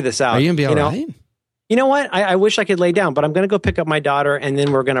we can figure this out. Are you gonna be all right? You know what? I wish I could lay down, but I'm going to go pick up my daughter, and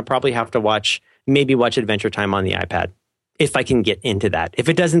then we're going to probably have to watch Adventure Time on the iPad, if I can get into that. If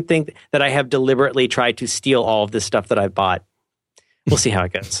it doesn't think that I have deliberately tried to steal all of this stuff that I've bought, we'll see how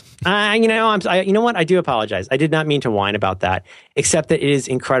it goes. You know what? I do apologize. I did not mean to whine about that, except that it is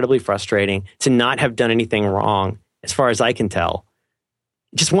incredibly frustrating to not have done anything wrong, as far as I can tell.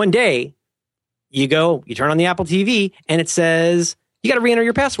 Just one day, you turn on the Apple TV, and it says, you got to re-enter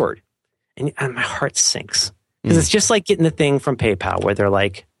your password. And my heart sinks. Because it's just like getting the thing from PayPal where they're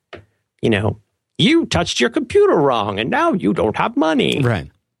like, you touched your computer wrong, and now you don't have money. Right.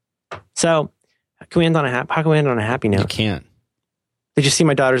 So, how can we end on a happy note? You can't. Did you see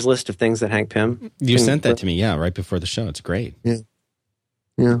my daughter's list of things that Hank Pym? You sent that to me, yeah, right before the show. It's great. Yeah.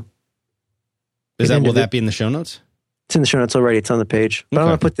 Yeah. Will that be in the show notes? It's in the show notes already. It's on the page. But I'm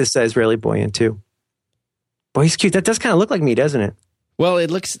going to put this Israeli boy in too. Boy, he's cute. That does kind of look like me, doesn't it? Well,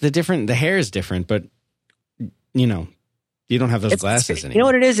 it looks the hair is different, but you don't have those glasses anymore. You know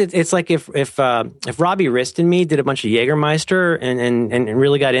what it is? It's like if Robbie Rist and me did a bunch of Jägermeister and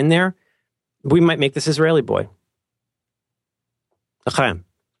really got in there, we might make this Israeli boy. Okay.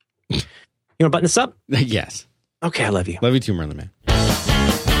 You want to button this up? Yes. Okay, I love you. Love you too, Merlin Man.